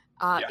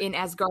in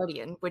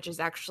Asgardian, which is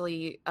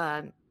actually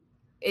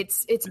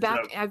it's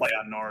back. Play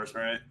on Norse,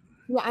 right?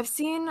 Yeah, I've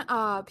seen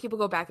people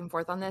go back and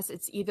forth on this.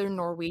 It's either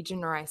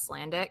Norwegian or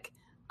Icelandic,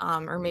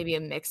 or maybe a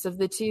mix of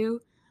the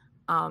two.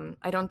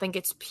 I don't think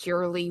it's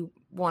purely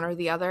one or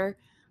the other.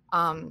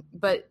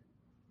 But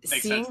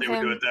makes sense they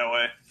would do it that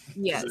way.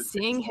 Yeah,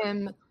 seeing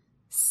him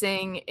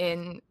sing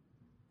in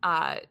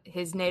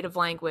his native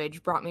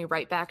language brought me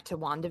right back to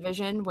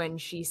WandaVision when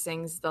she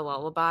sings the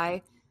lullaby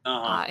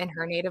in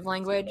her native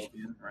language.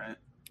 Right.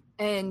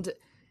 And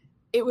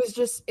it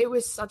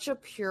was such a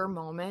pure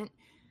moment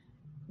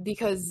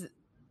because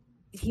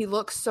he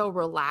looks so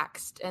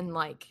relaxed and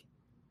like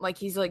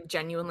he's like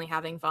genuinely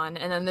having fun.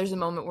 And then there's a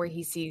moment where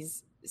he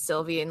sees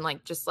Sylvie and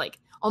like just like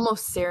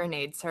almost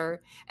serenades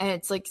her, and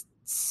it's like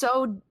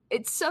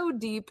it's so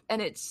deep and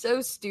it's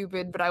so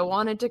stupid, but I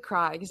wanted to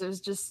cry because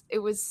it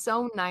was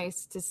so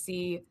nice to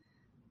see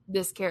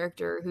this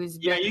character who's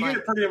you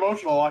get pretty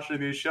emotional watching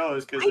these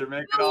shows because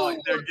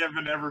they're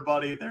giving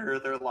everybody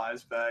their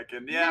lives back,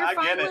 and I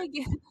get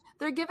it.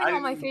 They're giving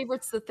all my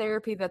favorites the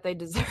therapy that they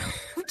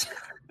deserved.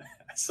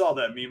 I saw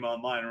that meme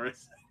online where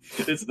it's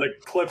the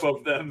clip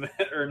of them,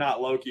 or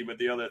not Loki, but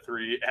the other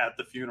three at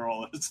the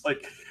funeral. It's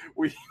like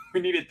we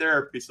needed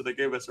therapy, so they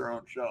gave us our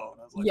own show.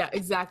 And I was like, yeah,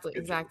 exactly.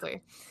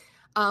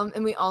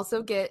 And we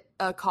also get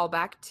a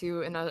callback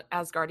to an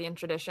Asgardian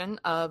tradition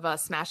of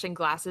smashing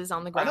glasses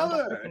on the ground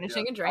after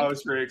finishing a drink. I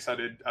was very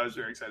excited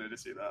to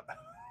see that.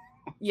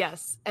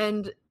 Yes,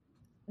 and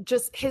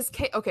just his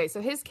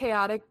his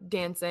chaotic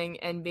dancing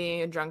and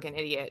being a drunken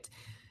idiot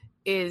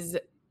is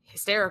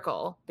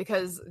hysterical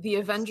because the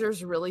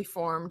Avengers really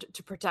formed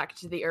to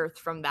protect the Earth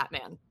from that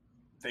man.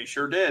 They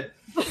sure did.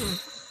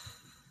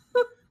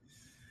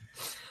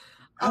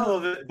 I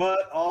love it,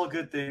 but all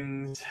good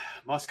things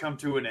must come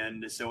to an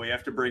end, so we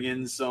have to bring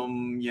in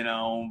some,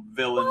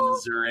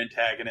 villains or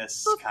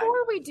antagonists.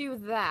 Before we do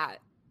that,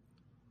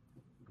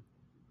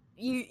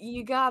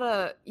 you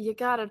gotta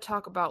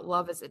talk about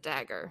Love as a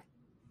Dagger.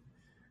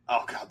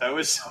 Oh god, that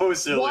was so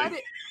silly.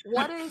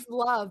 What is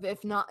love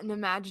if not an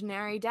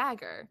imaginary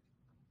dagger?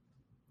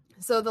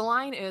 So the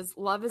line is,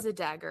 love is a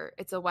dagger.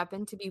 It's a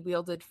weapon to be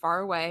wielded far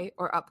away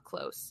or up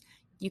close.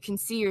 You can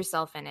see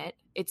yourself in it.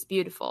 It's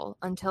beautiful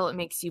until it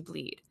makes you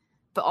bleed.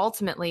 But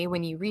ultimately,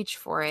 when you reach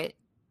for it,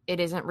 it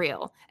isn't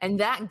real. And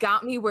that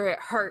got me where it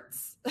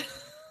hurts.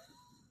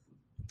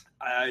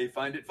 I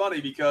find it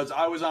funny because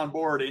I was on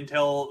board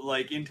until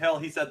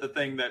he said the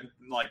thing that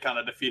kind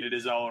of defeated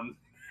his own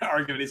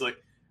argument. He's like,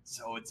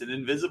 so it's an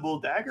invisible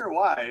dagger?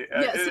 Why?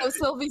 Yeah, so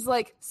Sylvie's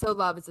like, so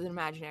love is an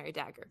imaginary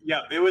dagger.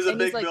 Yeah, it was a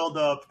big build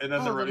up, and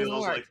then the reveal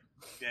was like,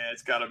 yeah,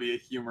 it's got to be a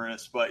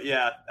humorous. But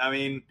yeah, I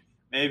mean,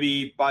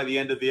 maybe by the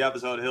end of the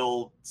episode,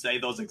 he'll say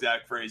those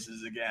exact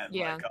phrases again.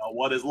 Yeah. Like,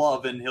 what is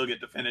love? And he'll get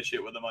to finish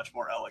it with a much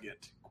more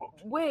elegant quote.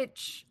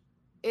 Which,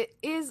 it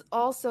is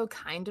also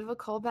kind of a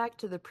callback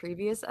to the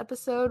previous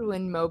episode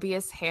when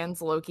Mobius hands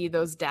Loki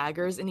those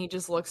daggers, and he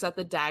just looks at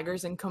the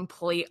daggers in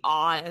complete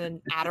awe and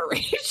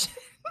adoration.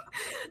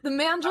 The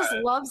man just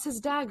loves his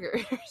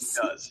daggers.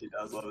 He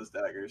does love his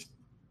daggers.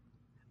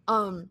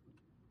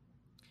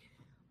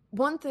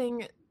 One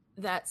thing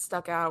that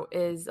stuck out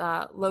is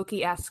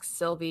Loki asks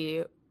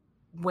Sylvie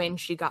when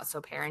she got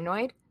so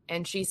paranoid,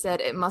 and she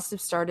said it must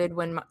have started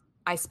when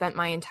I spent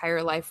my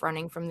entire life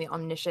running from the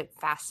omniscient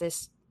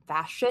fascists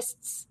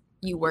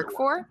you work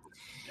for.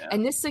 Yeah.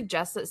 And this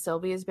suggests that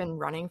Sylvie has been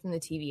running from the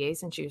TVA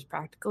since she was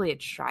practically a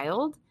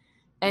child.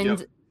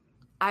 And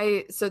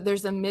so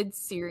there's a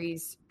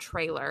mid-series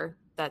trailer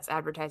that's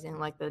advertising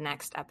like the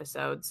next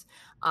episodes,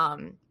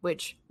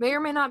 which may or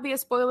may not be a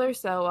spoiler,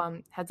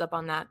 so heads up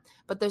on that.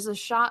 But there's a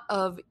shot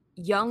of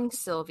young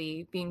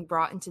Sylvie being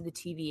brought into the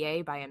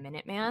TVA by a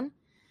Minuteman.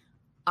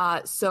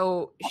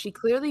 So she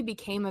clearly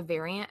became a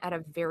variant at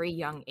a very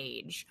young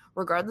age.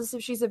 Regardless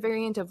if she's a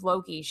variant of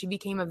Loki, she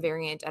became a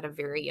variant at a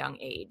very young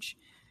age.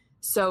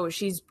 So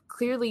she's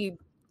clearly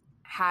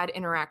had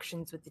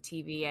interactions with the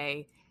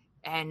TVA,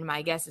 and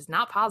my guess is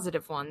not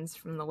positive ones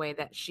from the way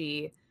that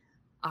she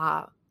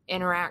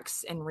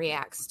interacts and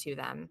reacts to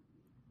them.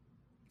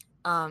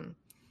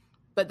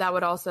 But that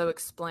would also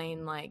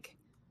explain like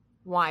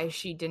why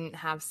she didn't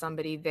have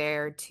somebody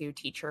there to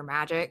teach her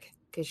magic,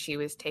 because she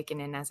was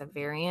taken in as a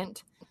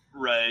variant.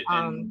 Right,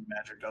 and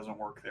magic doesn't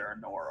work there,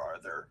 nor are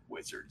there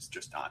wizards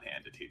just on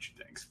hand to teach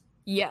things.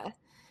 Yeah.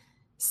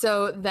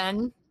 So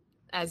then,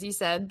 as you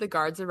said, the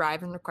guards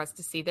arrive and request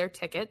to see their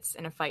tickets,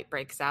 and a fight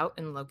breaks out,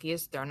 and Loki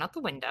is thrown out the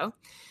window.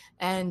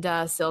 And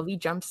Sylvie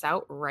jumps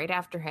out right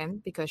after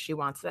him because she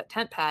wants that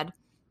tent pad.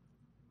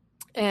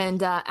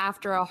 And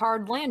after a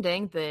hard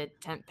landing, the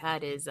tent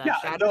pad is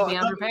shattered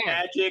beyond repair. The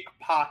magic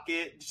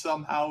pocket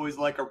somehow is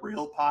like a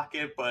real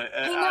pocket, but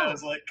I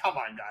was like, come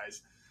on,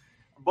 guys.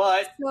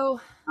 But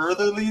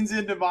further leans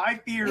into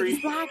my theory.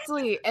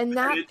 Exactly. And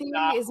that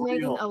theory is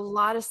making a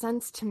lot of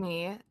sense to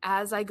me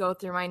as I go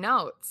through my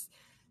notes.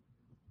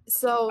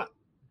 So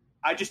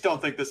I just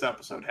don't think this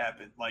episode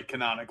happened, like,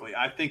 canonically.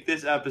 I think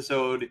this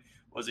episode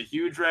was a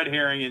huge red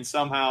herring, and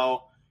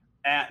somehow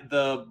at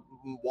the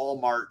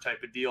Walmart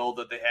type of deal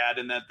that they had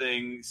in that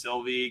thing,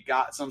 Sylvie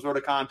got some sort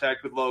of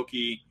contact with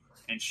Loki,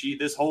 and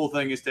this whole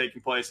thing is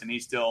taking place, and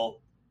he's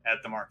still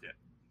at the market.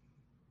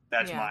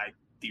 That's my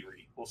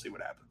theory. We'll see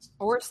what happens.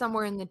 Or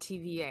somewhere in the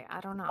TVA.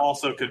 I don't know.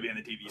 Also could be in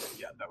the TVA.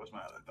 Yeah, that was my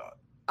other thought.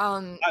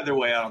 Either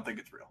way, I don't think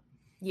it's real.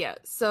 Yeah,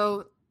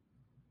 so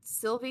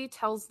Sylvie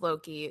tells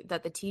Loki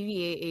that the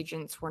TVA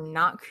agents were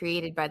not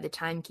created by the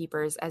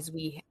Timekeepers as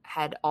we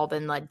had all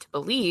been led to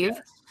believe,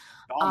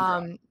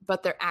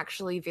 but they're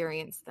actually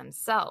variants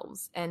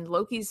themselves. And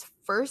Loki's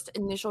first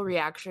initial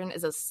reaction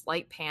is a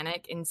slight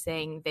panic in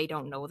saying they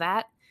don't know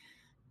that.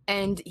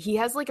 And he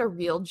has like a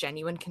real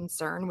genuine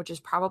concern, which is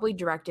probably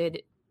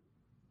directly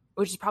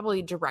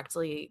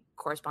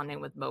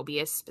corresponding with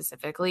Mobius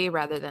specifically,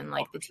 rather than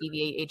like the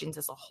TVA agents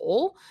as a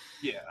whole.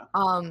 Yeah.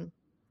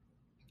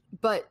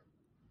 But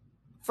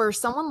for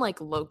someone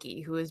like Loki,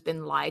 who has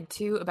been lied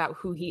to about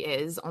who he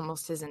is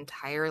almost his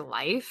entire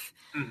life,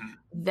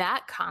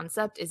 that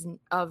concept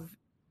of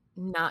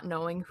not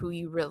knowing who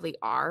you really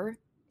are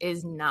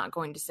is not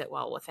going to sit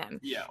well with him.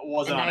 Yeah, it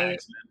wasn't on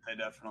accident. They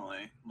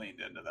definitely leaned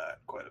into that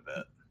quite a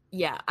bit.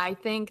 Yeah, I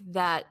think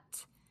that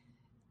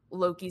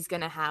Loki's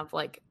going to have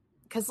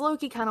because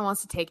Loki kind of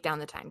wants to take down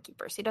the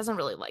Timekeepers. He doesn't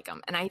really like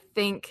them. And I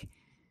think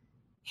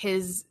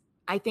his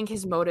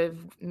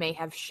motive may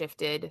have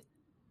shifted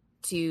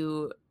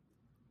to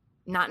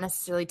not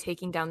necessarily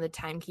taking down the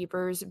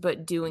Timekeepers,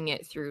 but doing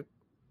it through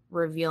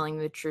revealing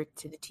the truth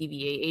to the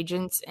TVA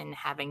agents and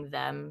having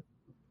them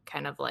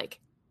kind of like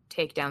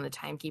take down the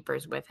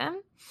timekeepers with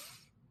him.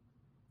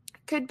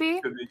 Could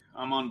be.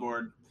 I'm on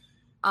board.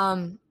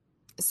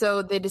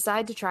 So they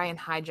decide to try and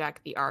hijack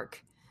the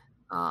Ark.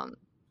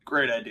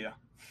 Great idea.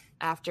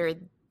 After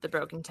the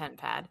broken tent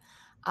pad.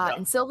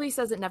 And Sylvie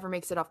says it never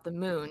makes it off the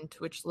moon, to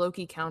which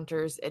Loki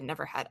counters it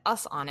never had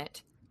us on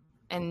it.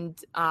 And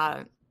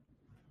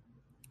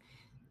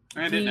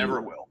it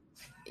never will.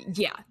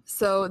 Yeah.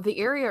 So the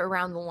area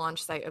around the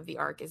launch site of the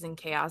Ark is in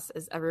chaos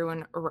as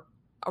everyone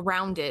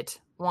around it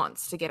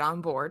wants to get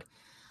on board.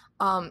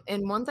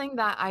 And one thing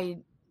that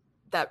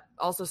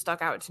also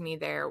stuck out to me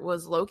there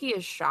was Loki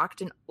is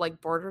shocked and like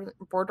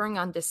bordering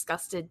on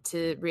disgusted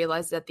to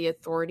realize that the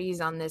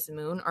authorities on this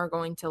moon are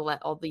going to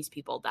let all these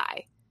people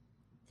die.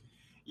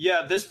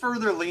 Yeah, this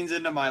further leans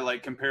into my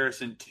like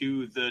comparison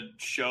to the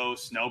show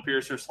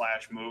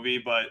Snowpiercer / movie,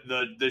 but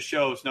the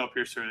show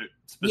Snowpiercer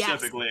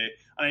specifically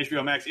on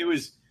HBO Max,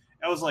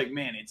 I was like,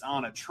 man, it's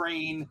on a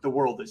train, the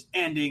world is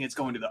ending, it's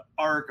going to the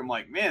Ark. I'm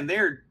like, man,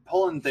 they're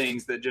pulling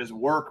things that just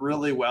work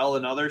really well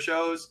in other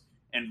shows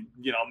and,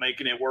 you know,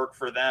 making it work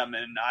for them,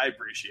 and I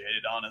appreciate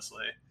it,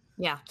 honestly.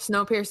 Yeah,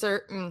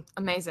 Snowpiercer,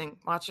 amazing.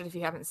 Watch it if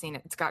you haven't seen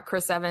it. It's got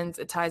Chris Evans.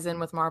 It ties in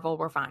with Marvel.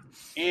 We're fine.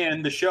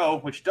 And the show,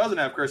 which doesn't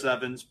have Chris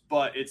Evans,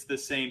 but it's the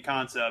same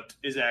concept,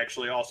 is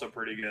actually also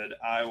pretty good.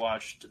 I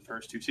watched the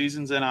first 2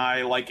 seasons, and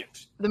I like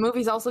it. The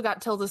movie's also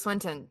got Tilda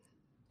Swinton,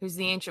 who's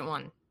the Ancient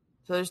One.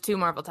 So there's 2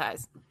 Marvel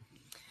ties.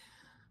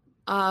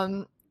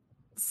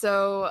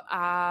 So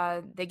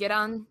they get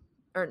on,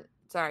 or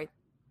sorry,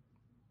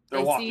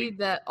 they see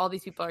that all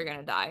these people are going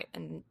to die,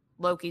 and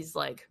Loki's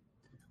like,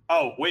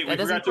 oh, wait, we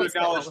forgot to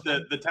acknowledge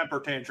the temper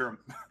tantrum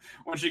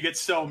when she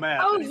gets so mad.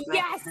 Oh,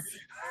 yes!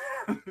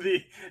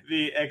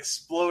 the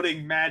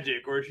exploding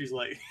magic where she's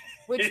like...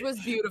 Which was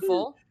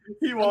beautiful.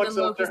 He walks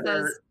up to her.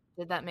 Says,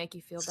 did that make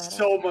you feel better?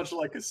 So much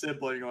like a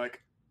sibling, like,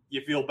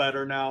 you feel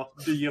better now?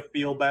 Do you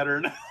feel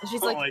better now? And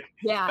she's like,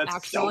 yeah,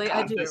 actually, so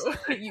I do.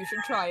 You should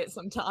try it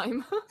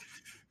sometime.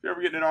 If you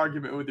ever get in an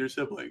argument with your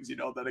siblings, you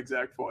know that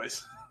exact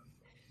voice.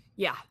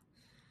 Yeah.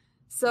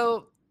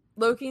 So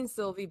Loki and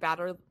Sylvie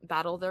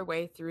battle their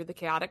way through the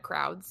chaotic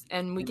crowds,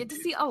 and we get to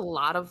see a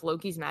lot of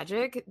Loki's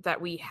magic that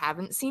we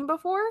haven't seen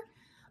before.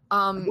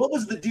 What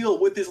was the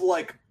deal with this,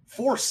 like,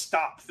 force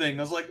stop thing?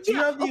 I was like, do you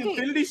have the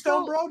Infinity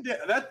Stone, bro?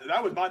 Yeah,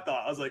 that was my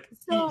thought. I was like, he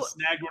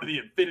snagged one of the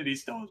Infinity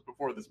Stones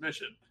before this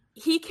mission.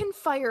 He can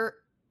fire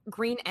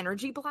green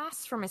energy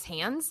blasts from his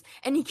hands,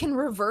 and he can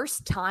reverse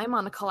time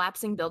on a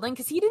collapsing building,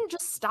 because he didn't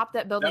just stop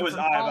that building from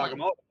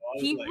falling.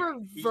 He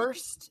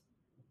reversed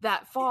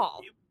that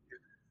fall.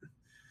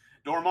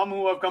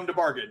 Dormammu have come to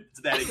bargain.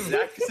 It's that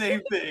exact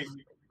same thing.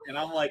 And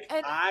I'm like,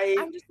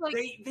 I'm just like,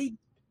 the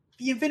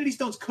Infinity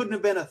Stones couldn't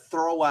have been a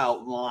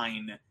throwout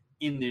line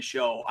in this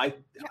show. I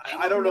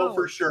don't know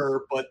for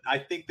sure, but I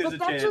think there's a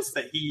chance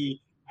that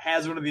he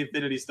has one of the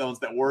Infinity Stones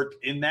that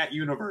worked in that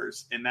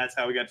universe, and that's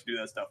how we got to do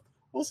that stuff.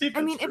 We'll see if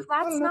that's true. If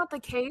that's not the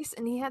case,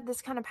 and he had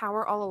this kind of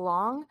power all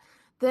along,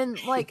 then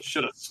like,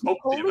 should have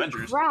smoked the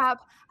Avengers.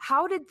 Crap!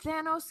 How did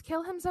Thanos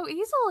kill him so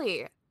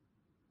easily?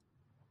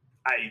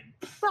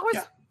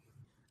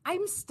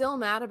 I'm still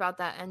mad about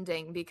that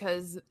ending,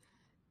 because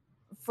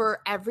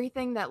for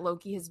everything that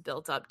Loki has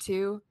built up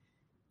to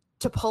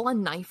pull a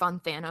knife on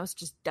Thanos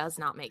just does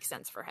not make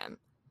sense for him.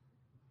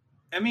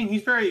 I mean,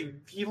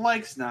 he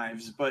likes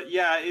knives, but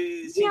yeah,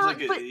 it seems like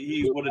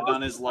he would have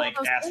done his like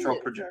astral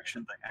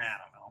projection thing. I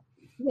don't know.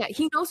 Yeah,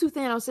 he knows who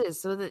Thanos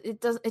is, so that it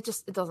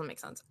doesn't make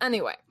sense.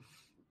 Anyway,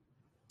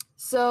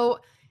 so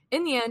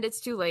in the end, it's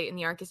too late, and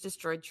the Ark is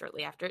destroyed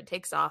shortly after it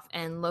takes off,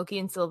 and Loki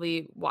and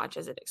Sylvie watch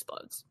as it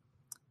explodes.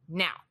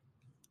 Now,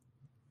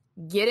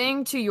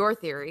 getting to your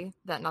theory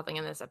that nothing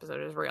in this episode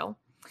is real,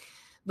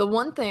 the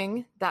one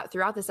thing that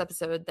throughout this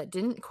episode that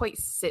didn't quite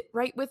sit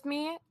right with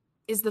me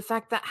is the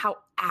fact that how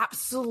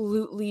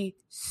absolutely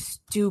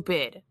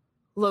stupid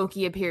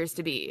Loki appears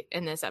to be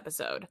in this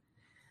episode.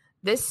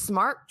 This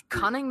smart,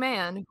 cunning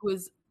man who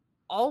is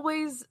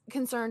always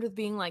concerned with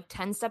being like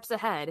 10 steps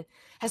ahead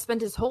has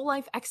spent his whole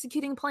life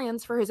executing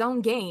plans for his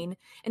own gain,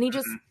 and he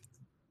just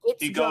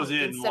goes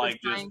in like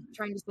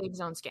trying to save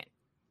his own skin.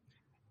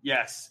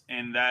 Yes,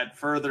 and that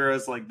further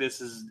is like,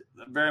 this is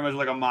very much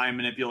like a mind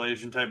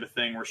manipulation type of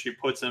thing where she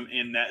puts him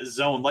in that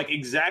zone. Like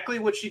exactly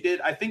what she did.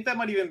 I think that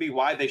might even be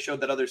why they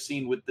showed that other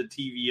scene with the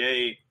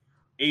TVA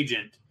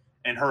agent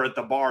and her at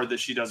the bar that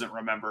she doesn't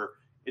remember.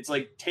 It's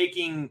like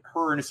taking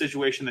her in a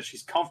situation that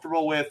she's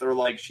comfortable with, or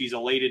like she's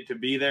elated to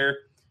be there.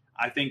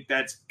 I think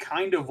that's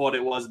kind of what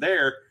it was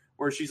there,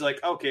 where she's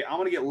like, okay, I'm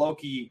going to get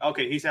Loki.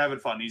 Okay, he's having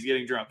fun. He's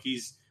getting drunk.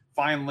 He's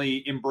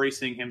finally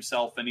embracing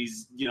himself, and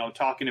he's, you know,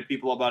 talking to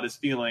people about his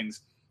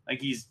feelings.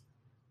 Like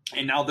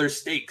and now there's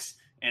stakes,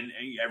 and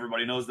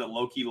everybody knows that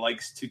Loki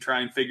likes to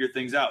try and figure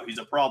things out. He's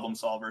a problem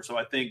solver. So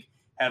I think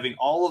having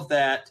all of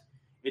that,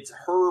 it's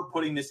her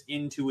putting this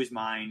into his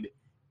mind,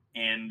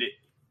 and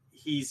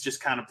he's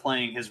just kind of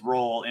playing his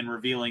role in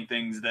revealing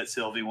things that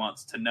Sylvie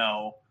wants to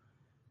know.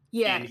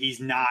 Yeah. And he's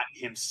not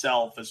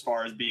himself as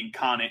far as being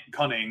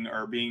cunning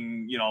or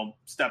being, you know,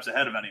 steps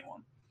ahead of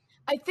anyone.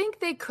 I think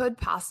they could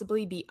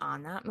possibly be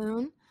on that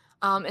moon.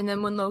 And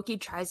then when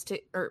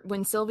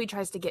when Sylvie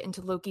tries to get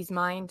into Loki's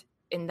mind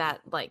in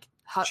that like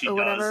hut or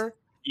whatever,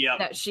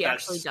 that she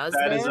actually does.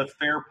 That is a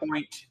fair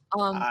point.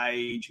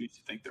 I choose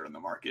to think they're in the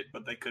market,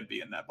 but they could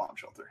be in that bomb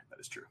shelter. That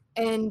is true.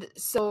 And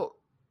so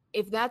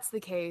if that's the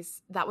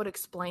case, that would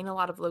explain a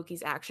lot of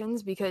Loki's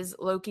actions, because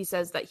Loki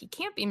says that he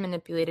can't be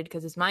manipulated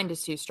because his mind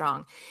is too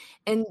strong.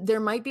 And there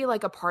might be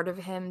like a part of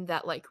him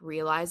that like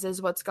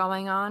realizes what's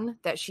going on,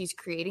 that she's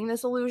creating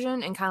this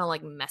illusion and kind of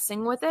like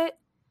messing with it.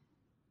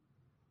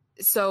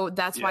 So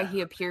that's why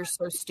he appears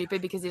so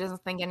stupid, because he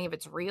doesn't think any of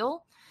it's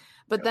real.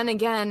 But then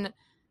again,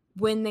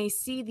 when they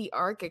see the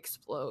Ark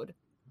explode,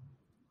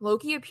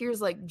 Loki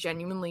appears like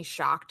genuinely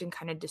shocked and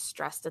kind of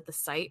distressed at the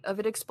sight of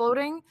it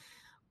exploding,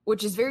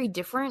 which is very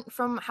different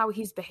from how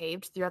he's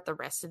behaved throughout the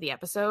rest of the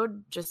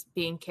episode, just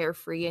being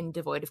carefree and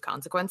devoid of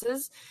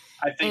consequences.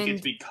 I think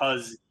it's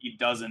because he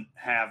doesn't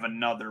have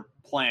another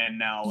plan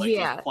now. Like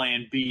his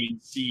plan B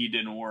and C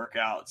didn't work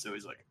out. So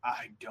he's like,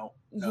 I don't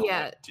know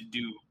what to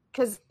do.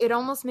 Because it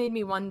almost made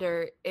me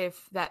wonder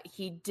if that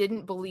he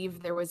didn't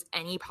believe there was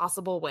any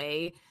possible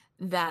way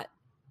that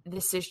the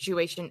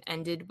situation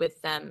ended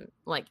with them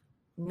like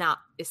not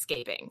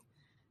escaping.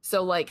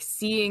 So like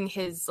seeing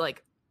his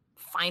like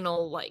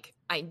final like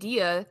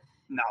idea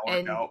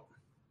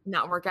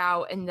not work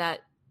out, and that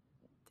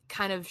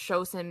kind of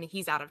shows him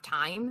he's out of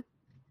time.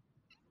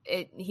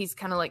 He's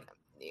kind of like,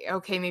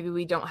 okay, maybe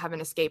we don't have an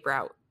escape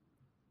route,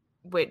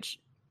 which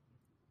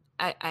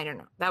I don't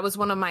know. That was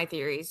one of my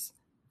theories.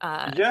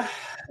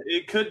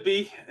 It could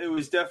be. It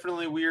was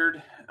definitely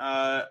weird.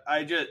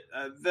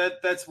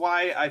 That's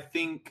why I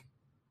think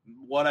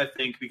what I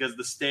think, because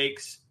the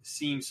stakes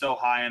seem so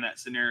high in that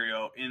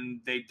scenario and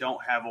they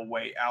don't have a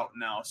way out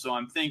now. So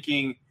I'm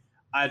thinking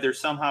either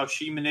somehow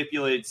she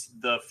manipulates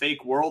the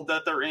fake world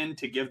that they're in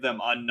to give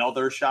them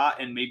another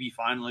shot, and maybe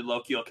finally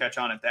Loki will catch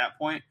on at that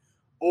point,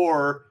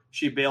 or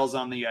she bails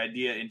on the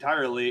idea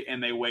entirely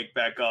and they wake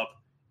back up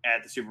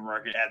at the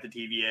supermarket, at the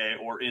TVA,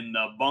 or in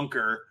the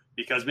bunker.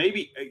 Because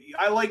maybe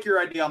I like your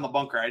idea on the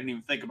bunker. I didn't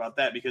even think about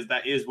that, because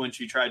that is when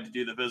she tried to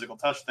do the physical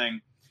touch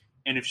thing.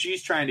 And if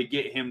she's trying to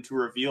get him to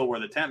reveal where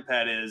the temp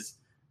pad is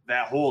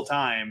that whole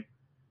time,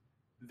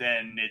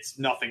 then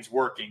nothing's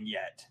working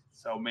yet.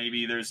 So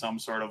maybe there's some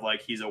sort of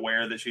like he's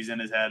aware that she's in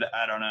his head.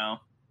 I don't know.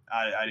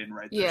 I didn't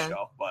write this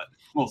show, but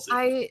we'll see.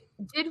 I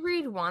did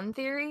read one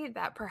theory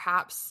that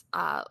perhaps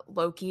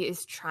Loki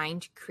is trying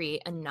to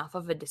create enough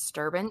of a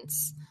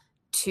disturbance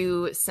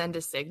to send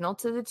a signal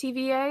to the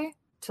TVA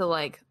to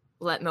like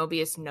let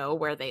Mobius know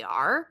where they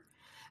are.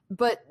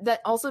 But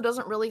that also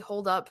doesn't really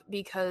hold up,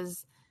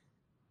 because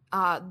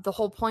the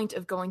whole point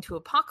of going to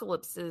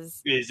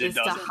apocalypses is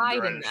to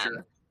hide in them.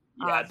 Sure.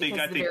 Yeah, I think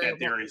that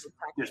theory is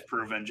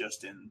disproven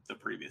just in the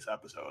previous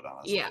episode,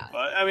 honestly. Yeah.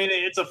 But I mean,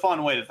 it's a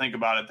fun way to think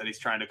about it, that he's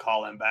trying to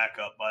call him back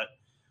up, but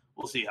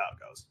we'll see how it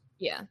goes.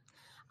 Yeah.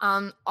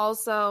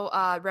 Also,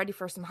 ready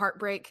for some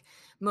heartbreak.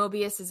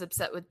 Mobius is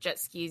upset with jet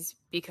skis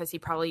because he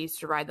probably used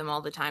to ride them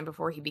all the time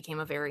before he became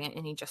a variant,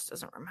 and he just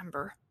doesn't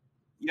remember.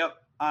 Yep.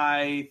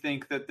 I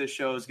think that this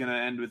show is going to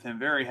end with him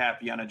very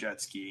happy on a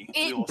jet ski.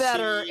 It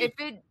better. If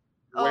it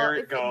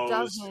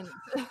goes.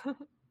 It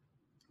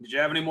Did you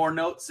have any more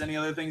notes? Any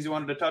other things you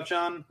wanted to touch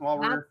on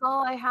That's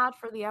all I had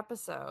for the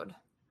episode.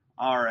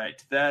 All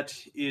right. That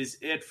is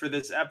it for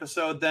this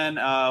episode then.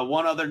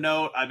 One other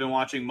note, I've been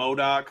watching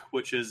MODOK,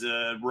 which is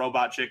a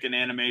robot chicken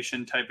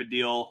animation type of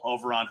deal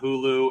over on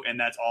Hulu, and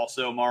that's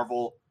also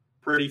Marvel.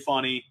 Pretty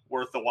funny,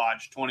 worth the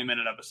watch,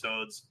 20-minute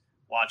episodes.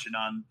 Watch it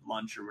on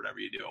lunch or whatever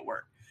you do at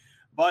work.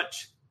 But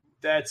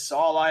that's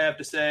all I have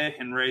to say,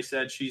 and Ray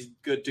said she's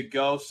good to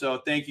go.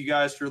 So thank you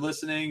guys for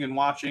listening and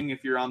watching.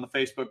 If you're on the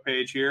Facebook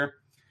page here,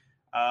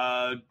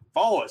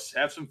 follow us,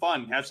 have some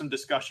fun, have some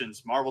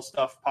discussions. Marvel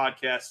Stuff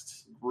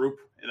Podcast group,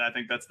 and I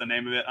think that's the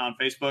name of it, on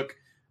Facebook.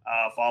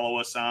 Follow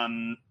us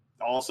on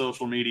all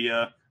social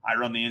media. I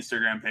run the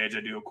Instagram page.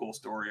 I do a cool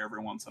story every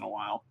once in a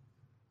while.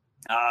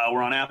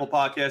 We're on Apple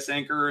Podcasts,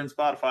 Anchor, and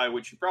Spotify,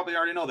 which you probably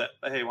already know that,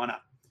 but hey, why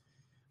not?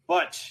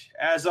 But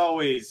as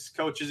always,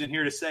 Coach isn't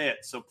here to say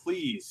it, so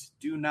please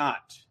do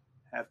not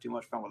have too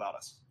much fun without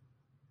us.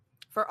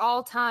 For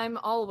all time,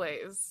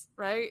 always,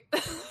 right?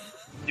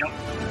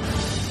 Yep.